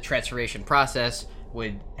 The transformation process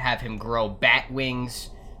would have him grow bat wings,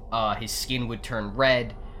 his skin would turn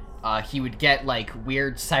red, he would get like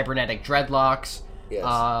weird cybernetic dreadlocks.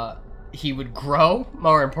 Yes. He would grow,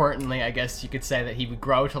 more importantly, I guess you could say that he would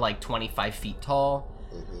grow to like 25 feet tall.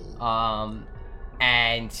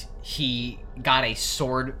 And he got a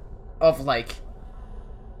sword of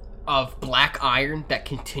black iron that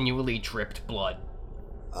continually dripped blood.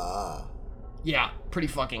 Yeah, pretty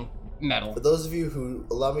fucking metal. For those of you who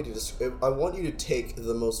allow me to describe, I want you to take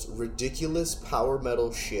the most ridiculous power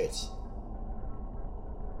metal shit,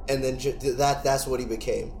 and then that's what he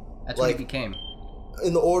became. That's what he became.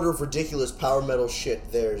 In the order of ridiculous power metal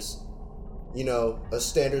shit, there's, a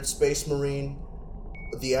standard space marine,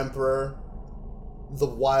 the Emperor, the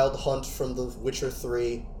Wild Hunt from The Witcher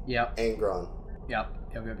 3, Angron. Yep.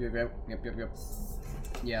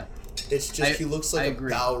 Yeah. It's just, he looks like a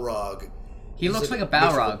Balrog. He looks like a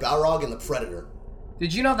Balrog. Balrog and the Predator.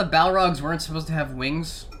 Did you know the Balrogs weren't supposed to have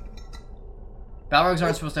wings? Balrogs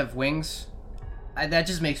aren't supposed to have wings. That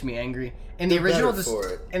just makes me angry. In the original,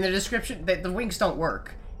 in the description, the wings don't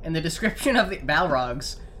work. In the description of the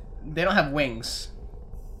Balrogs, they don't have wings.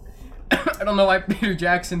 I don't know why Peter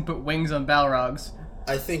Jackson put wings on Balrogs.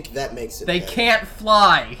 I think that makes it They can't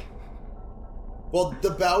fly. Well, the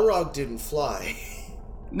Balrog didn't fly.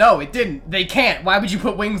 No, it didn't. They can't. Why would you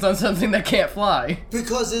put wings on something that can't fly?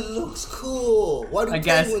 Because it looks cool. Why do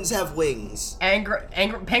penguins have wings?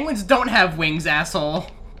 Penguins don't have wings, asshole.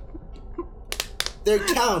 They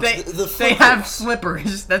count. They have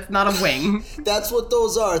flippers. That's not a wing. That's what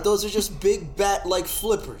those are. Those are just big bat-like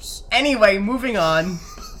flippers. Anyway, moving on.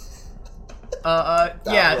 So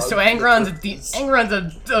Angron's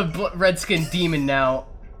a red-skinned demon now.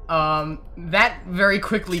 That very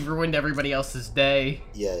quickly ruined everybody else's day.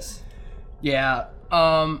 Yes. Yeah.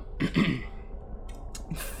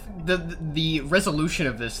 The resolution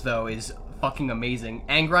of this, though, is fucking amazing.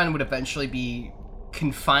 Angron would eventually be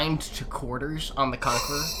confined to quarters on the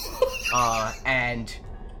Conqueror, and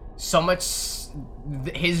so much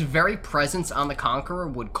his very presence on the Conqueror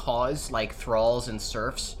would cause like thralls and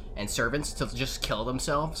servants to just kill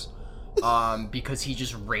themselves, because he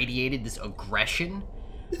just radiated this aggression,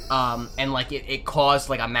 and like it caused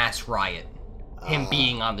like a mass riot, him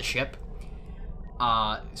being on the ship.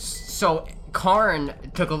 So Karn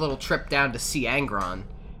took a little trip down to see Angron,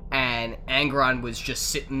 and Angron was just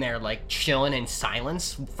sitting there, like, chilling in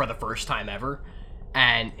silence for the first time ever.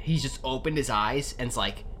 And he just opened his eyes and's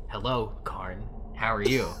like, "Hello, Karn. How are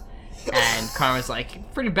you?" And Karn was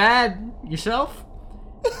like, "Pretty bad. Yourself?"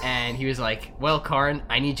 And he was like, "Well, Karn,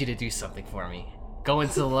 I need you to do something for me. Go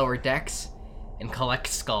into the lower decks and collect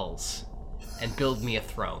skulls and build me a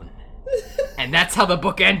throne." And that's how the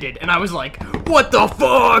book ended. And I was like, "What the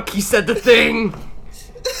fuck?" He said the thing.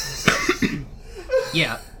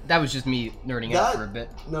 Yeah. That was just me nerding out for a bit.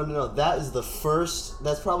 No.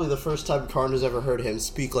 That's probably the first time Karn has ever heard him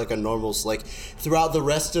speak like a normal. Like, throughout the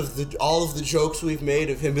rest of all of the jokes we've made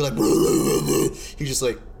of him be like, he's just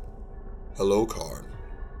like, "Hello, Karn."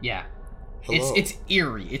 Yeah. Hello. It's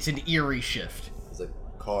eerie. It's an eerie shift. He's like,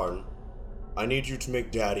 "Karn, I need you to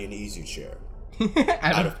make Daddy an easy chair."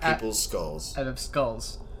 out of people's skulls. Out of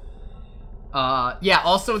skulls. Yeah,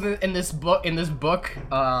 also in this book,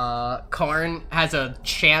 Karn has a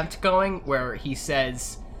chant going where he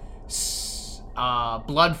says,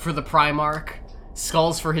 blood for the Primarch,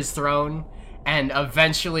 skulls for his throne, And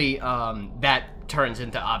eventually, that turns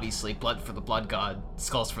into, obviously, blood for the blood god,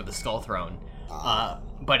 skulls for the skull throne.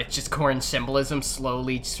 But it's just Korn's symbolism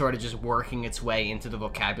slowly sort of just working its way into the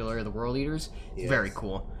vocabulary of the World Eaters. Yes. Very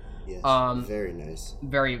cool. Yes, very nice.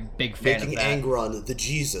 Very big fan Making of that. Angron the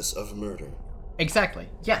Jesus of murder. Exactly.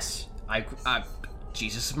 Yes.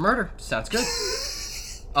 Jesus of murder. Sounds good.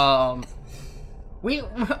 I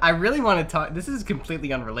really want to talk. This is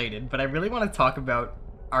completely unrelated, but I really want to talk about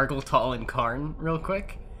Argyltal and Karn real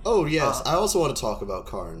quick. Oh yes, I also want to talk about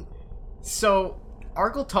Karn. So,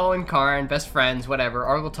 Argyltal and Karn, best friends, whatever.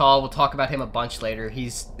 Argyltal, we'll talk about him a bunch later.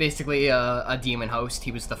 He's basically a demon host.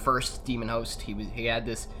 He was the first demon host. He had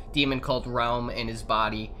this demon called Realm in his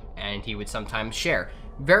body, and he would sometimes share.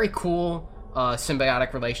 Very cool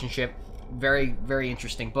symbiotic relationship. Very, very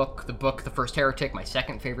interesting book. The First Heretic, my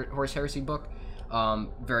second favorite Horus Heresy book.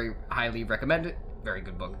 Very highly recommended. Very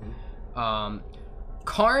good book.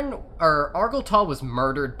 Argyltal was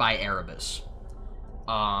murdered by Erebus.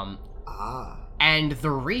 And the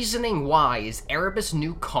reasoning why is Erebus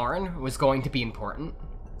knew Karn was going to be important.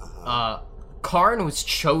 Karn was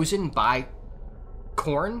chosen by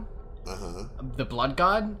Khorne, the blood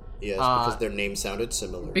god. Yes, because their names sounded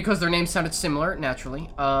similar. Naturally.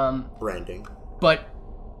 Branding. But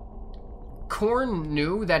Khorne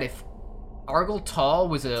knew that if Argyltal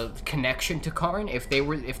was a connection to Karn, if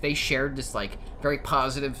they shared this like very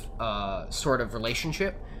positive sort of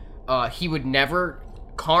relationship,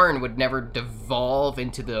 Karn would never devolve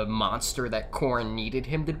into the monster that Khorne needed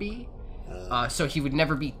him to be. So he would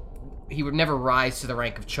never rise to the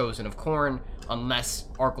rank of chosen of Khorne unless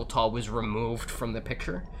Argyltal was removed from the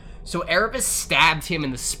picture. So Erebus stabbed him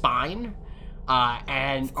in the spine,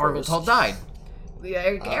 and Argyltal died.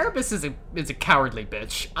 Erebus is a cowardly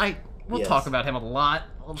bitch. We'll talk about him a lot.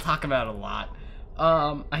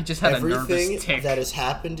 I just had a nervous tick. Everything that has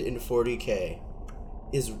happened in 40K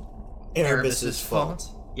is Erebus's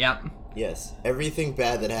fault. Yep. Yes. Everything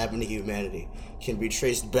bad that happened to humanity can be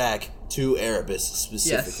traced back to Erebus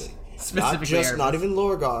specifically. Yes. Specifically Erebus. Not even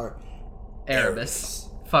Lorgar. Erebus.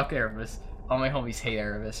 Fuck Erebus. All my homies hate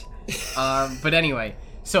Erebus. But anyway,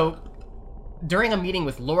 so during a meeting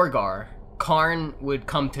with Lorgar, Karn would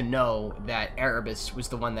come to know that Erebus was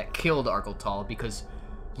the one that killed Argyltal because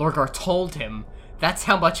Lorgar told him that's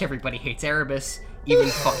how much everybody hates Erebus. Even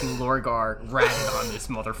fucking Lorgar ratted on this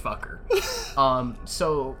motherfucker.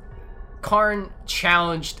 So Karn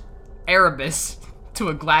challenged Erebus to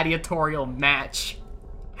a gladiatorial match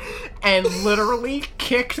and literally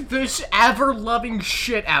kicked this ever-loving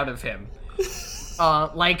shit out of him.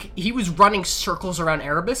 Like, he was running circles around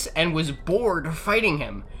Erebus and was bored fighting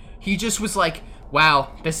him. He just was like,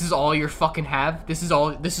 wow, this is all you fucking have? This is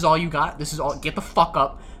all you got? Get the fuck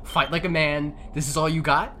up, fight like a man, this is all you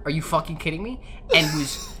got? Are you fucking kidding me? And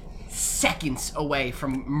was seconds away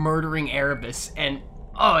from murdering Erebus, and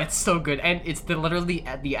oh, it's so good. And it's literally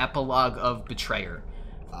the epilogue of Betrayer.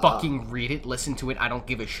 Fucking read it, listen to it, I don't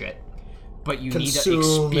give a shit. But you need to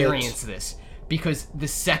experience this. Because the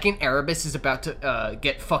second Erebus is about to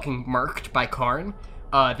get fucking murked by Karn,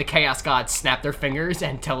 the Chaos Gods snap their fingers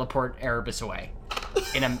and teleport Erebus away.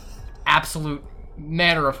 In an absolute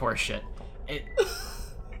matter of horseshit.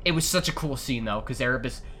 It was such a cool scene, though, because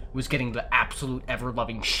Erebus was getting the absolute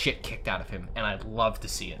ever-loving shit kicked out of him, and I'd love to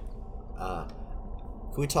see it. Can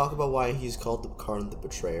we talk about why he's called Karn the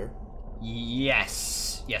Betrayer?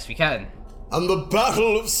 Yes. Yes, we can. On the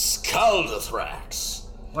Battle of Skaldathrax.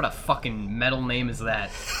 What a fucking metal name is that?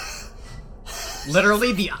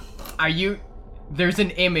 Literally, there's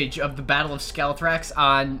an image of the Battle of Skaldathrax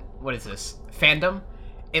on, what is this, Fandom?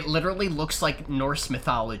 It literally looks like Norse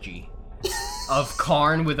mythology. Of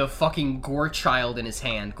Karn with a fucking Gorechild in his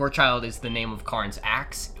hand. Gorechild is the name of Karn's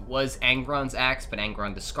axe. It was Angron's axe, but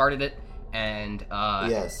Angron discarded it, and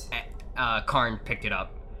Karn picked it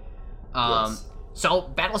up. Yes. So,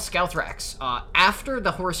 Battle of Skaldathrax. After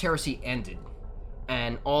the Horus Heresy ended,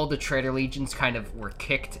 and all the traitor legions kind of were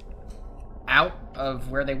kicked out of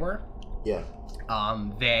where they were. Yeah.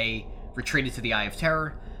 They retreated to the Eye of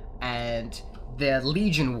Terror, and the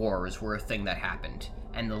Legion Wars were a thing that happened.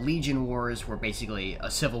 And the Legion Wars were basically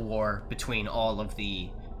a civil war between all of the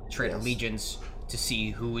traitor legions to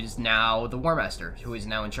see who is now the War Master, who is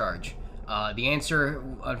now in charge. The answer,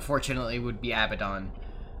 unfortunately, would be Abaddon.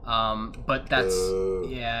 But that's...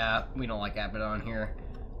 Yeah, we don't like Abaddon here.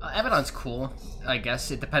 Abaddon's cool, I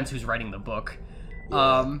guess. It depends who's writing the book.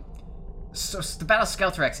 Yeah. So the Battle of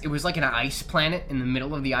Skaldathrax, it was like an ice planet in the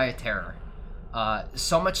middle of the Eye of Terror.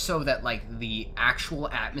 So much so that, like, the actual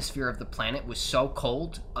atmosphere of the planet was so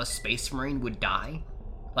cold, a space marine would die,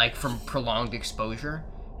 like, from prolonged exposure.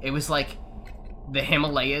 It was like the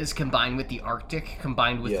Himalayas combined with the Arctic,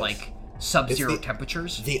 combined with, like, sub-zero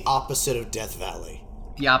temperatures. The opposite of Death Valley.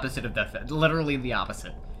 The opposite of Death Valley. Literally the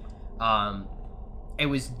opposite. It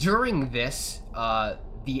was during this,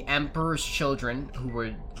 the Emperor's children, who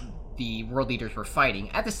were the world leaders, were fighting.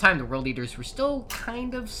 At this time, the world leaders were still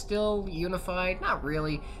unified. Not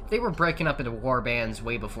really. They were breaking up into war bands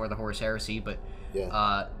way before the Horus Heresy, but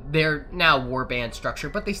they're now war band structure,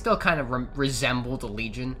 but they still kind of resembled a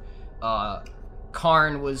legion.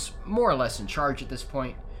 Karn was more or less in charge at this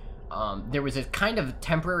point. There was a kind of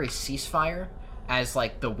temporary ceasefire as,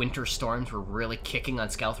 like, the winter storms were really kicking on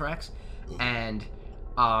Skelthrax, and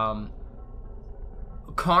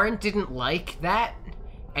Karn didn't like that,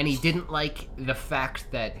 and he didn't like the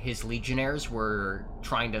fact that his legionnaires were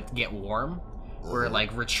trying to get warm, were,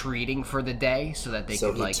 like, retreating for the day so that they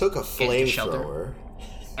could, like, took a get into shelter, flamethrower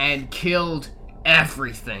and killed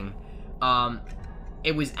everything.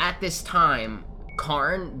 It was at this time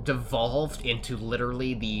Karn devolved into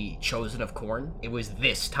literally the Chosen of Khorne. It was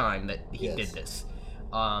this time that he did this.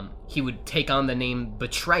 He would take on the name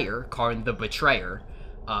Betrayer, Karn the Betrayer,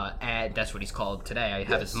 and that's what he's called today. I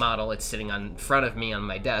have his model. It's sitting in front of me on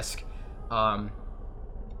my desk.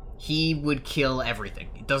 He would kill everything.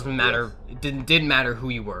 It doesn't matter. It didn't matter who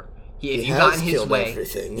you were. If you got in his way,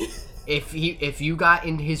 everything. if you got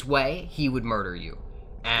in his way, he would murder you.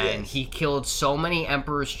 And he killed so many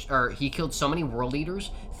emperors, or he killed so many world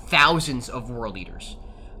leaders, thousands of world leaders,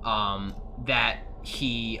 that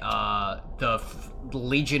he the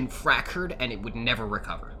legion fractured and it would never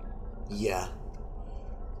recover. Yeah.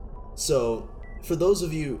 So, for those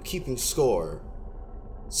of you keeping score,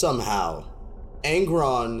 somehow,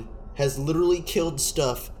 Angron has literally killed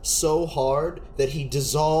stuff so hard that he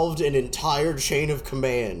dissolved an entire chain of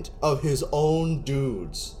command of his own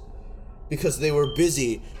dudes because they were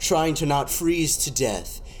busy trying to not freeze to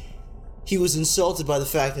death. He was insulted by the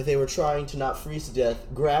fact that they were trying to not freeze to death,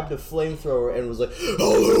 grabbed a flamethrower and was like,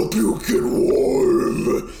 "I'll help you get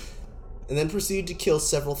warm," and then proceeded to kill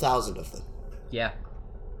several thousand of them. Yeah.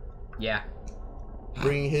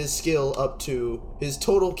 Bringing his skill up to, his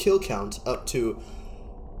total kill count up to,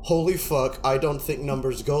 holy fuck, I don't think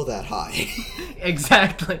numbers go that high.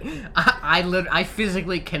 Exactly. I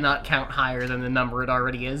physically cannot count higher than the number it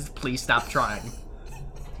already is. Please stop trying.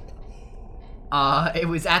 It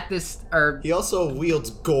was at this, he also wields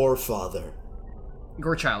Gorefather.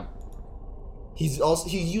 Gorechild. He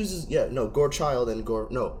uses, Gorechild and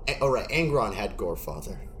Angron had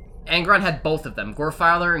Gorefather. Angron had both of them.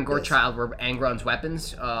 Gorefather and Gorechild were Angron's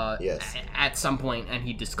weapons, at some point, and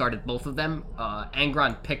he discarded both of them.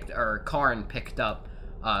 Karn picked up,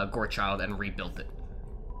 Gorechild and rebuilt it.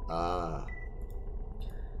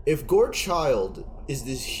 If Gorechild is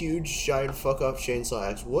this huge, giant, fuck-off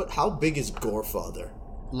chainsaw axe, how big is Gorefather?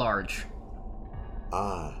 Large.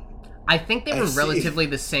 I think they were relatively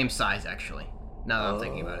the same size, actually, now that I'm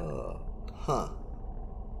thinking about it. Huh.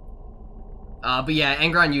 But yeah,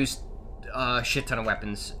 Angron used a shit ton of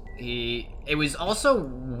weapons. It was also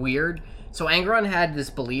weird. So Angron had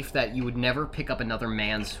this belief that you would never pick up another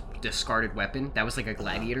man's discarded weapon. That was like a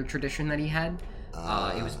gladiator tradition that he had.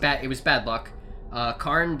 It was bad luck.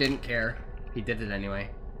 Karn didn't care. He did it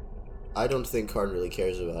anyway. I don't think Karn really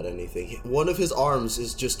cares about anything. One of his arms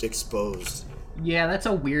is just exposed. Yeah, that's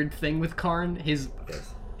a weird thing with Karn. His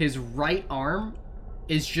right arm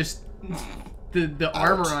is just... The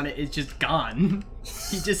armor on it is just gone.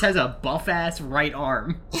 He just has a buff-ass right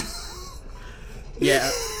arm. Yeah.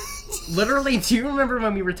 Literally, do you remember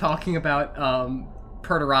when we were talking about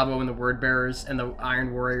Perturabo and the Wordbearers and the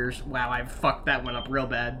Iron Warriors? Wow, I fucked that one up real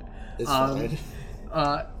bad. It's fine.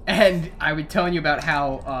 And I was telling you about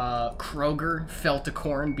how Kroger fell to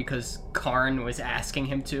Khorne because Karn was asking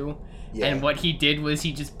him to. Yeah. And what he did was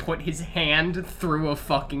he just put his hand through a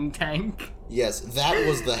fucking tank. Yes, that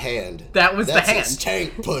was the hand. That's the hand. That's his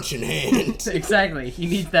tank punching hand. Exactly. He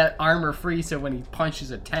needs that armor free so when he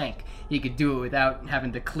punches a tank, he could do it without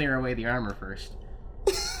having to clear away the armor first.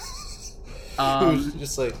 He was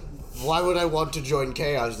just like, why would I want to join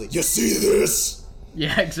Chaos? Like, you see this?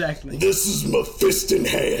 Yeah, exactly. This is my fist in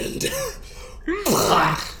hand.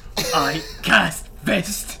 I cast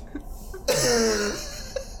fist.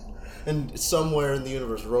 And somewhere in the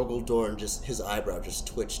universe, Rogel Dorn his eyebrow just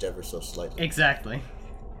twitched ever so slightly. Exactly.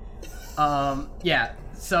 Yeah,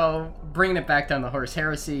 so bringing it back down to Horus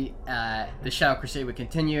Heresy, the Shadow Crusade would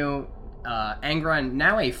continue. Angron,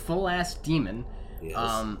 now a full-ass demon,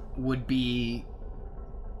 would be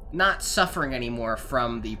not suffering anymore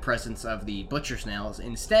from the presence of the Butcher Snails,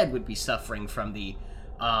 instead would be suffering from the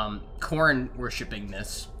Khorne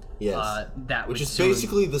worshippingness. Yes. That which is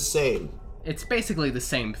basically the same. It's basically the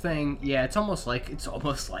same thing. Yeah, it's almost like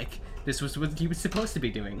this was what he was supposed to be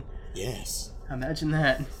doing. Yes. Imagine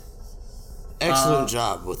that. Excellent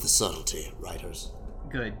job with the subtlety, writers.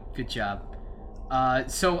 Good job.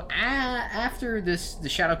 So after the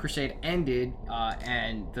Shadow Crusade ended,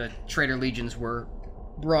 and the traitor legions were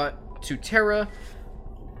brought to Terra,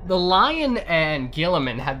 the Lion and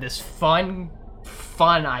Gilliman had this fun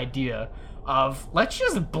idea of, let's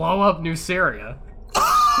just blow up Nuceria.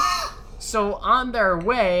 So on their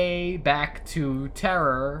way back to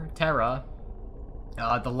Terra,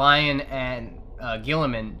 the Lion and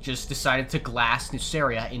Gilliman just decided to glass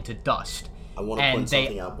Nuceria into dust. I want to point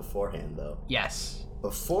something out beforehand, though. Yes.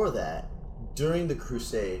 Before that, during the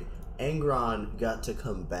Crusade, Angron got to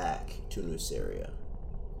come back to Nuceria.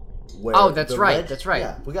 That's right.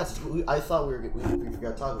 Yeah, I thought we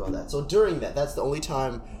forgot to talk about that. So during that's the only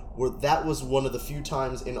time where that was one of the few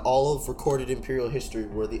times in all of recorded Imperial history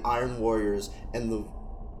where the Iron Warriors and the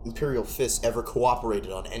Imperial Fists ever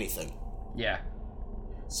cooperated on anything. Yeah.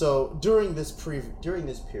 So during this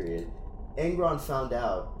period, Angron found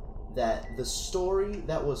out that the story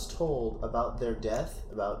that was told about their death,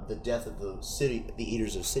 about the death of the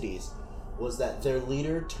Eaters of Cities, was that their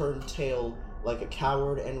leader turned tail like a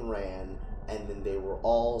coward and ran, and then they were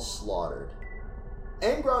all slaughtered.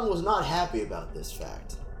 Angron was not happy about this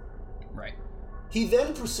fact. Right. He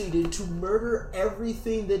then proceeded to murder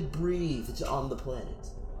everything that breathed on the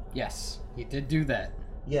planet. Yes, he did do that.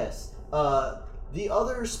 Yes. The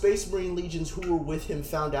other Space Marine legions who were with him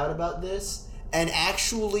found out about this and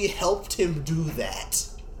actually helped him do that.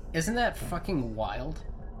 Isn't that fucking wild?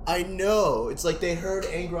 I know. It's like they heard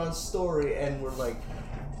Angron's story and were like,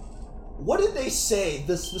 what did they say?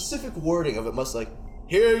 The specific wording of it must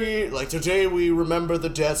hear ye, today we remember the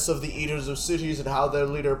deaths of the Eaters of Cities and how their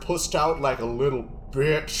leader pushed out like a little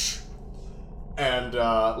bitch and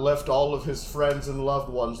left all of his friends and loved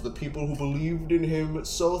ones, the people who believed in him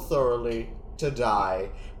so thoroughly, to die.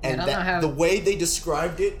 And the way they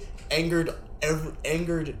described it angered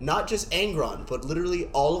not just Angron, but literally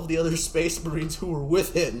all of the other Space Marines who were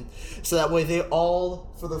with him. So that way they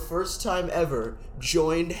all, for the first time ever,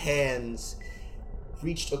 joined hands,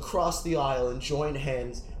 reached across the aisle and joined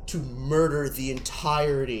hands to murder the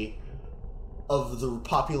entirety of the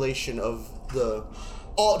population of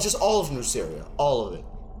all of Nuceria. All of it.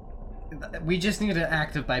 We just need an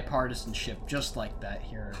act of bipartisanship just like that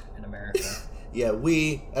here in America. Yeah,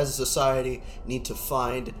 we as a society need to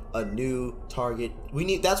find a new target. We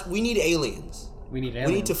need aliens. We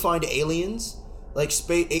need to find aliens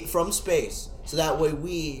from space, so that way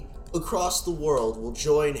we across the world will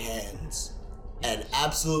join hands and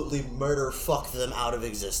absolutely fuck them out of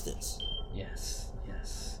existence. Yes.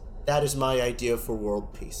 That is my idea for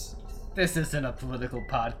world peace. This isn't a political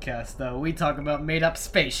podcast, though. We talk about made-up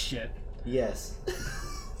space shit. Yes.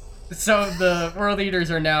 So the World Eaters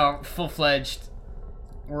are now full-fledged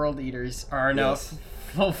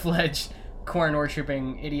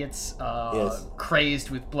corn-worshipping idiots, crazed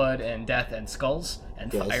with blood and death and skulls and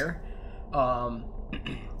fire.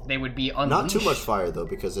 They would be unleashed. Not too much fire, though,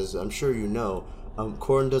 because as I'm sure you know,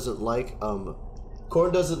 Corn doesn't like the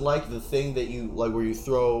thing that you where you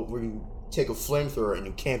take a flamethrower and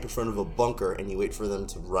you camp in front of a bunker and you wait for them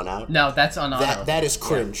to run out. No, that's unhonorable. That is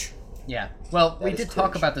cringe. Yeah. Well, we did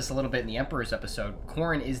talk about this a little bit in the Emperor's episode.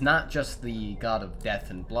 Korn is not just the god of death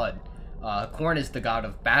and blood. Korn is the god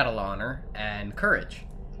of battle honor and courage.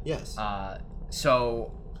 Yes.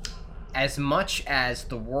 So, as much as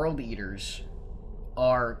the World Eaters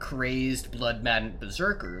are crazed, blood-maddened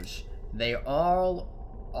berserkers, they all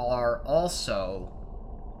are also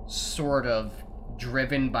sort of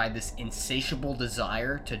driven by this insatiable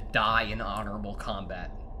desire to die in honorable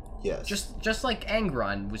combat. Yes. Just like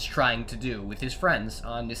Angron was trying to do with his friends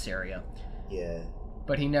on Nuceria. Yeah.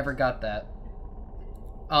 But he never got that.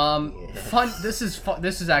 Fun. This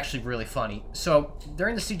is actually really funny. So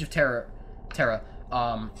during the Siege of Terra,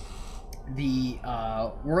 the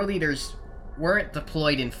World Eaters weren't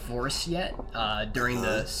deployed in force yet during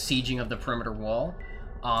the sieging of the perimeter wall,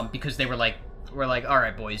 because they were like, all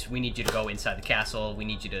right, boys, we need you to go inside the castle. We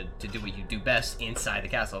need you to do what you do best inside the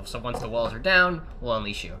castle. So once the walls are down, we'll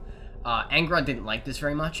unleash you. Angron didn't like this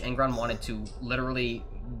very much. Angron wanted to literally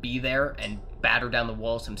be there and batter down the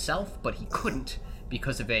walls himself, but he couldn't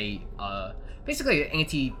because of basically an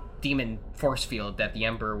anti-demon force field that the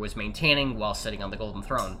Emperor was maintaining while sitting on the Golden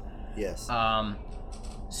Throne. Yes.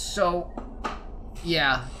 So,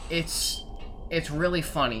 yeah, it's really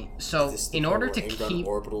funny. So, in order to keep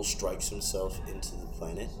orbital strikes himself into the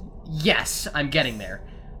planet. Yes, I'm getting there.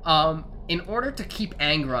 In order to keep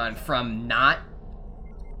Angron from not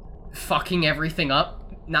fucking everything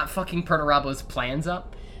up, not fucking Perturabo's plans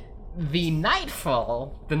up. The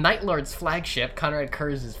Nightfall, the Night Lord's flagship, Conrad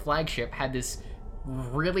Kurz' flagship, had this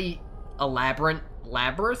really elaborate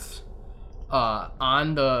labyrinth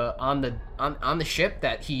on the ship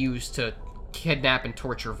that he used to kidnap and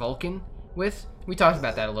torture Vulcan with. We talked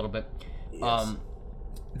about that a little bit. Yes.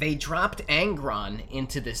 They dropped Angron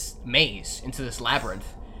into this maze, into this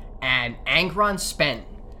labyrinth, and Angron spent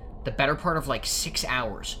the better part of like 6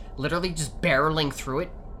 hours literally just barreling through it,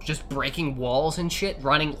 just breaking walls and shit,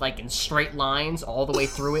 running like in straight lines all the way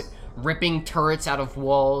through it, ripping turrets out of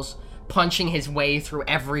walls, punching his way through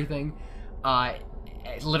everything,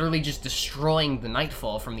 literally just destroying the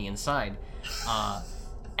Nightfall from the inside,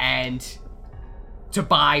 and to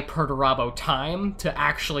buy Perturabo time to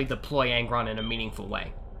actually deploy Angron in a meaningful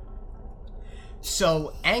way.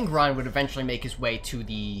 So Angron would eventually make his way to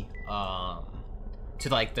the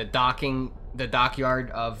dockyard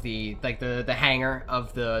of the hangar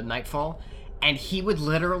of the Nightfall, and he would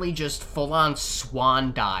literally just full-on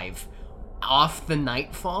swan dive off the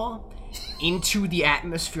Nightfall into the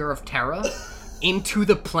atmosphere of Terra, into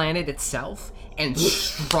the planet itself, and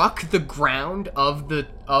struck the ground of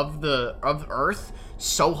Earth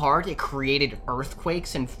so hard it created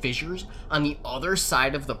earthquakes and fissures on the other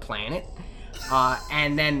side of the planet,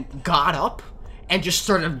 and then got up and just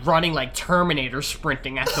started running like Terminator,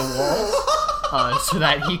 sprinting at the walls, so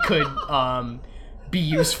that he could be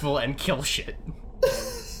useful and kill shit.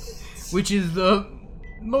 Which is the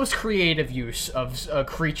most creative use of a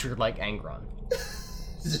creature like Angron.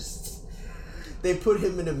 They put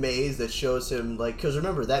him in a maze that shows him, like, because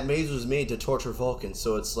remember, that maze was made to torture Vulcans,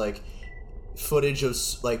 so it's like footage of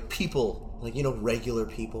like people, like, you know, regular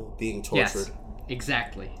people being tortured. Yes,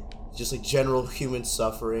 exactly. Just like general human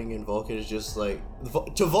suffering, and Vulcan is just like,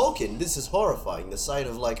 to Vulcan, this is horrifying. The sight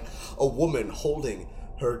of like a woman holding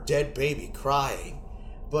her dead baby crying.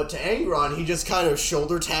 But to Angron, he just kind of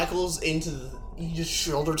shoulder tackles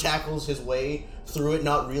his way through it,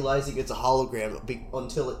 not realizing it's a hologram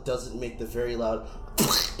until it doesn't make the very loud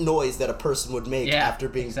noise that a person would make after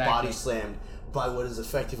being body slammed by what is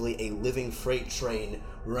effectively a living freight train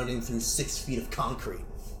running through 6 feet of concrete.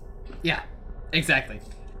 Yeah, exactly.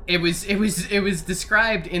 It was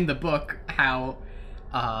described in the book how,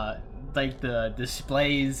 like, the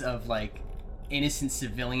displays of, like, innocent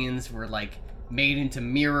civilians were, like, made into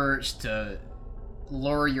mirrors to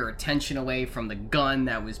lure your attention away from the gun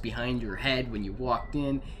that was behind your head when you walked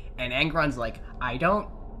in. And Angron's like, I don't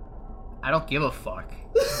give a fuck.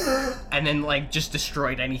 And then, like, just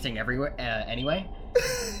destroyed anything everywhere, anyway.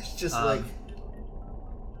 It's just, like,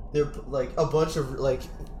 they're, like, a bunch of, like,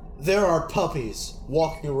 there are puppies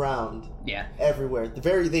walking around everywhere.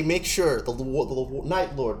 They make sure the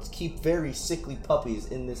Night Lords keep very sickly puppies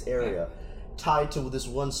in this area, tied to this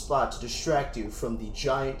one spot to distract you from the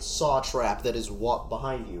giant saw trap that is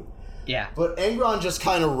behind you. Yeah. But Angron just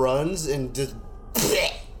kind of runs and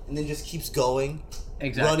then just keeps going.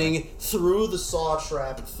 Exactly. Running through the saw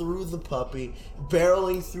trap, through the puppy,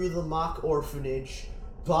 barreling through the mock orphanage,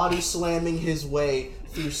 body slamming his way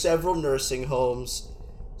through several nursing homes,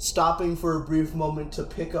 stopping for a brief moment to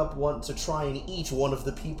pick up one to try and eat one of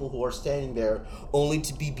the people who are standing there, only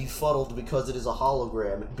to be befuddled because it is a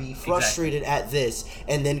hologram, be frustrated at this,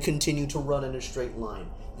 and then continue to run in a straight line.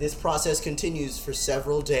 This process continues for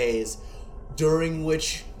several days, during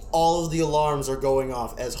which all of the alarms are going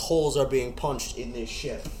off as holes are being punched in this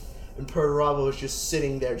ship. And Perturabo is just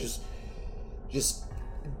sitting there, just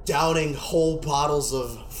downing whole bottles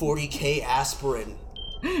of 40k aspirin.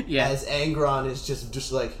 Yeah. As Angron is just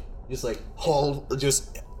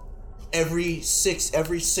every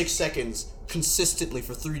six seconds, consistently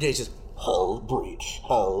for 3 days, just hull breach,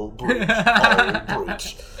 hull breach, hull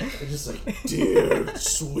breach. And just like, dear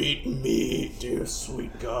sweet me, dear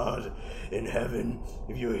sweet God in heaven,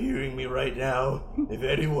 if you're hearing me right now, if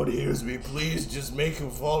anyone hears me, please just make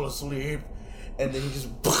him fall asleep. And then he just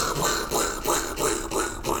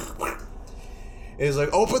and he's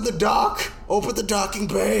like, open the docking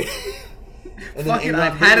bay. And then Fucking,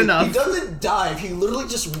 I've had enough. He doesn't dive. He literally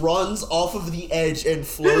just runs off of the edge and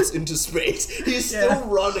floats into space. He's still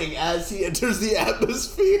running as he enters the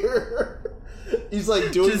atmosphere. He's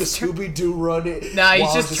like doing the Scooby-Doo running. Nah,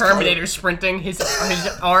 he's just Terminator sprinting. His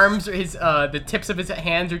arms, the tips of his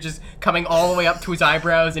hands are just coming all the way up to his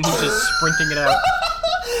eyebrows, and he's just sprinting it out.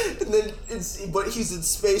 And then but he's in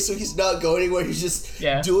space, so he's not going anywhere. He's just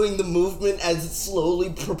doing the movement as it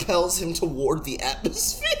slowly propels him toward the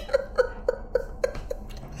atmosphere.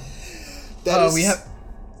 We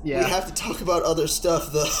have to talk about other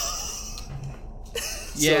stuff, though.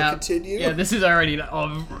 So continue. Yeah, this is already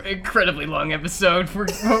an incredibly long episode.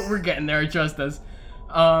 We're getting there. Trust us.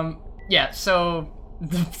 Yeah, so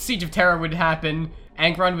the Siege of Terra would happen.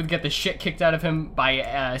 Angron would get the shit kicked out of him by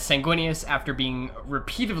Sanguinius after being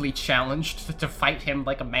repeatedly challenged to fight him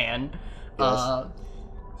like a man. Yes.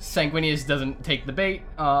 Sanguinius doesn't take the bait.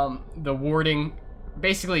 The warding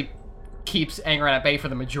basically keeps Angron at bay for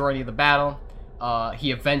the majority of the battle.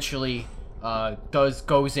 He eventually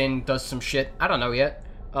goes in, does some shit. I don't know yet.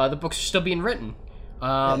 The books are still being written.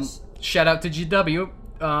 Yes. Shout out to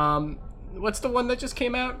GW. What's the one that just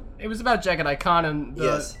came out? It was about Jagadai Khan and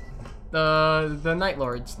the Night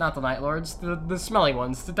Lords, not the Night Lords, the smelly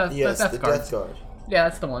ones, the Death Guards. Death Guard. Yeah,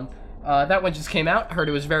 that's the one. That one just came out. Heard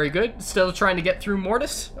it was very good. Still trying to get through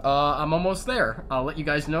Mortis. I'm almost there. I'll let you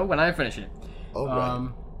guys know when I finish it. All right.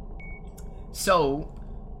 So,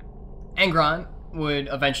 Angron would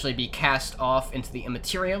eventually be cast off into the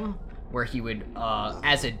Immaterium, where he would,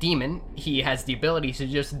 as a demon, he has the ability to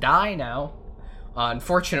just die now.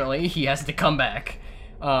 Unfortunately, he has to come back.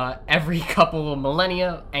 Every couple of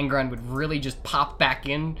millennia, Angron would really just pop back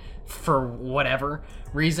in for whatever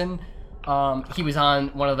reason. He was on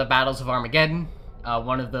one of the battles of Armageddon,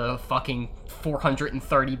 one of the fucking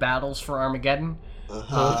 430 battles for Armageddon.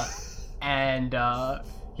 And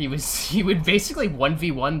he would basically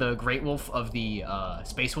 1v1 the Great Wolf of the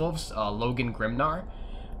Space Wolves, Logan Grimnar,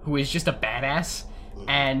 who is just a badass,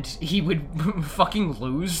 and he would fucking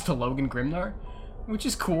lose to Logan Grimnar, which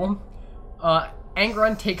is cool.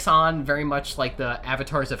 Angron takes on very much like the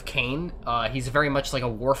avatars of Cain. He's very much like a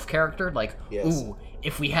Worf character, like, ooh,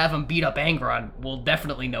 if we have him beat up Angron, we'll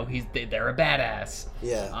definitely know they're a badass.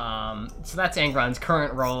 Yeah. So that's Angron's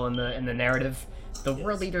current role in the narrative. The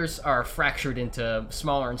World Leaders are fractured into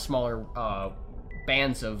smaller and smaller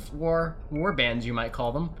bands of war bands, you might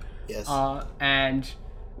call them. Yes. And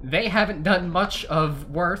they haven't done much of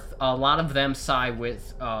worth. A lot of them side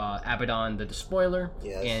with Abaddon the Despoiler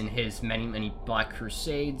in his many Black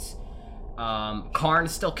Crusades. Karn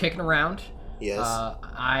is still kicking around. Yes.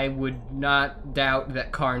 I would not doubt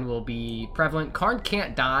that Karn will be prevalent. Karn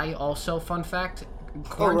can't die, also, fun fact.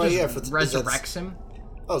 Karn resurrects him.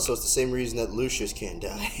 Oh, so it's the same reason that Lucius can't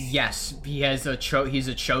die. Yes, he's a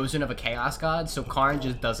chosen of a Chaos God, so Karn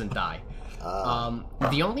just doesn't die.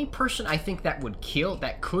 The only person I think that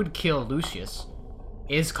could kill Lucius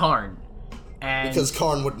is Karn. And because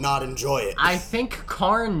Karn would not enjoy it. I think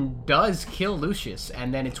Karn does kill Lucius,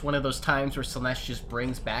 and then it's one of those times where Slaanesh just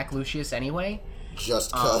brings back Lucius anyway.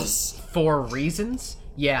 Just cause. For reasons?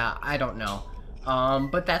 Yeah, I don't know.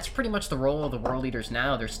 But that's pretty much the role of the World Eaters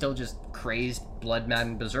now. They're still just crazed,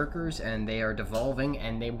 blood-maddened berserkers, and they are devolving,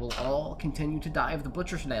 and they will all continue to die of the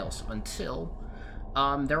butcher's nails until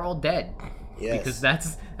they're all dead. Yes. Because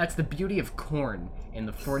that's the beauty of Khorne in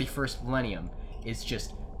the 41st millennium, is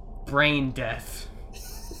just brain death.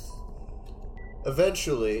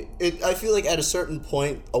 Eventually, I feel like at a certain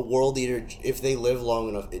point, a World Eater, if they live long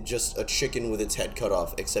enough, it's just a chicken with its head cut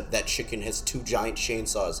off, except that chicken has 2 giant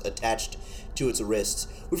chainsaws attached to its wrists.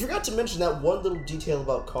 We forgot to mention that one little detail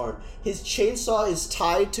about Karn. His chainsaw is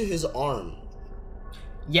tied to his arm.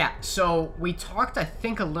 Yeah, so we talked, I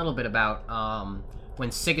think, a little bit about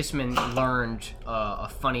when Sigismund learned a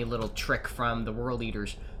funny little trick from the World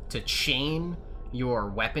Eaters to chain your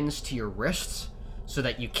weapons to your wrists so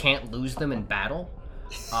that you can't lose them in battle.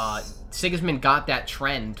 Sigismund got that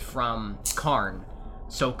trend from Karn.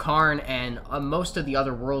 So Karn and most of the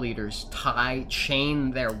other World Eaters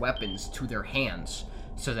chain their weapons to their hands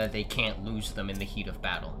so that they can't lose them in the heat of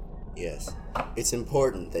battle. Yes. It's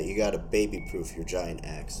important that you gotta baby-proof your giant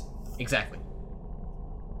axe. Exactly.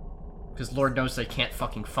 Because Lord knows they can't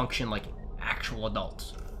fucking function like actual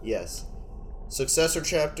adults. Yes. Successor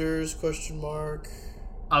chapters, ?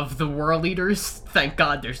 Of the World Eaters? Thank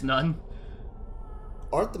God there's none.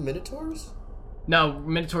 Aren't the Minotaurs? No,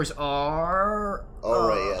 Minotaurs are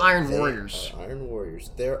yeah. Iron Warriors. Iron Warriors.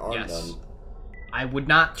 There are none. I would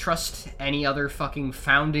not trust any other fucking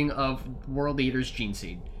founding of World Eaters gene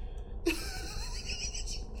seed.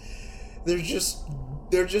 They're just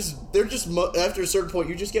after a certain point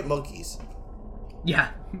you just get monkeys.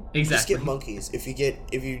 Yeah, exactly. You just get monkeys. If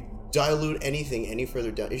you dilute anything any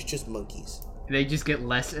further down, it's just monkeys. They just get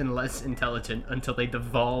less and less intelligent until they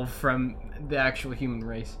devolve from the actual human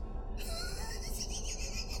race.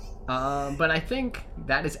 But I think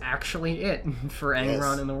that is actually it for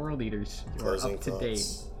Angron and the World Eaters. You're up to date.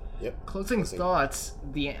 Yep. Closing thoughts.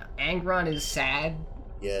 The Angron is sad.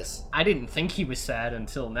 Yes. I didn't think he was sad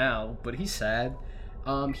until now, but he's sad.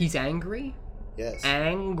 He's angry. Yes.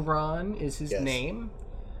 Angron is his name.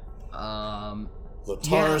 Latara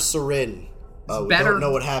Sarin. We don't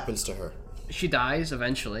know what happens to her. She dies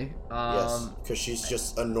eventually. Yes, because she's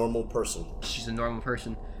just a normal person. She's a normal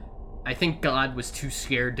person. I think God was too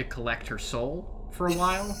scared to collect her soul for a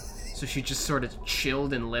while, so she just sort of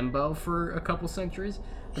chilled in limbo for a couple centuries.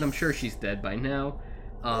 But I'm sure she's dead by now.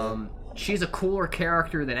 She's a cooler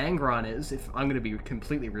character than Angron is, if I'm going to be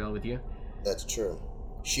completely real with you. That's true.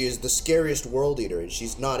 She is the scariest world eater, and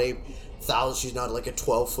she's not like a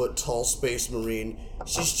 12-foot tall space marine.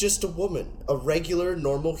 She's just a woman, a regular,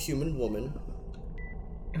 normal human woman.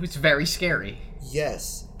 It was very scary.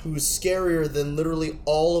 Yes, who's scarier than literally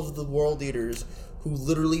all of the world eaters who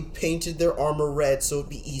literally painted their armor red so it'd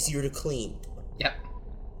be easier to clean. Yep.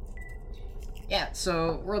 Yeah,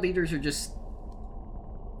 so world eaters are just...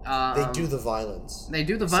 they do the violence. They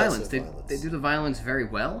do the violence. They do the violence very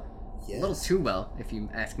well. Yes. A little too well, if you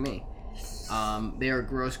ask me. They are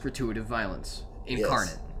gross, gratuitous violence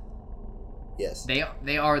incarnate. Yes.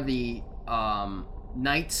 They are the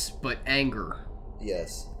knights, but anger.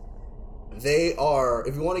 Yes. They are,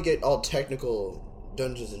 if you want to get all technical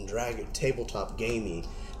Dungeons and Dragons tabletop gamey,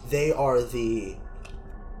 they are the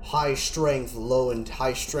high strength,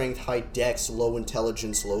 high dex, low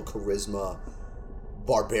intelligence, low charisma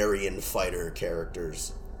barbarian fighter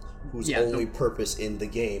characters whose only purpose in the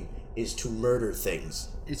game is to murder things.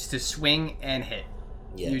 It's to swing and hit.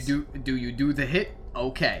 Yes. You do the hit?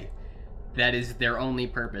 Okay. That is their only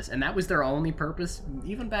purpose. And that was their only purpose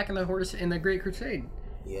even back in the Great Crusade.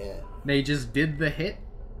 Yeah. They just did the hit,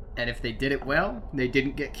 and if they did it well, they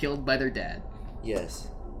didn't get killed by their dad. Yes.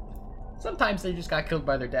 Sometimes they just got killed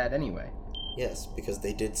by their dad anyway. Yes, because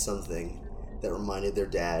they did something that reminded their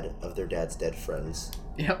dad of their dad's dead friends.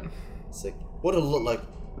 Yep. It's like, what it look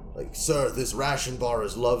like, sir, this ration bar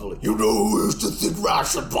is lovely. You know who used to think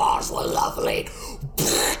ration bars were lovely?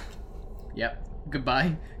 Yep.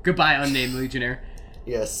 Goodbye, unnamed legionnaire.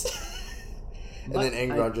 Yes. And then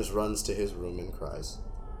Angron just runs to his room and cries.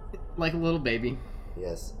 Like a little baby.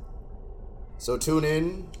 Yes. So tune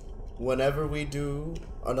in whenever we do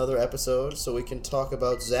another episode so we can talk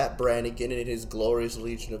about Zap Brannigan and his glorious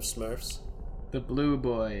legion of Smurfs. The Blue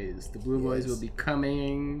Boys. The Blue Boys will be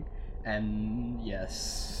coming, and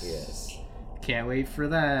yes. Yes. Can't wait for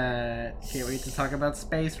that. Can't wait to talk about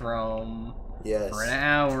Space Rome. Yes. For an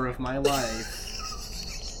hour of my life.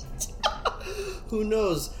 Who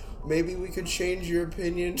knows? Maybe we could change your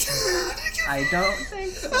opinion. I don't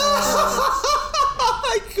think so.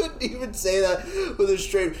 I couldn't even say that with a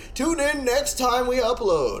straight... Tune in next time we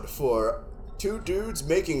upload for two dudes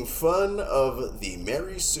making fun of the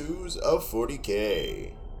Mary Sues of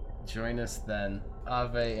 40K. Join us then.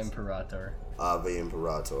 Ave Imperator. Ave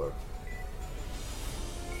Imperator.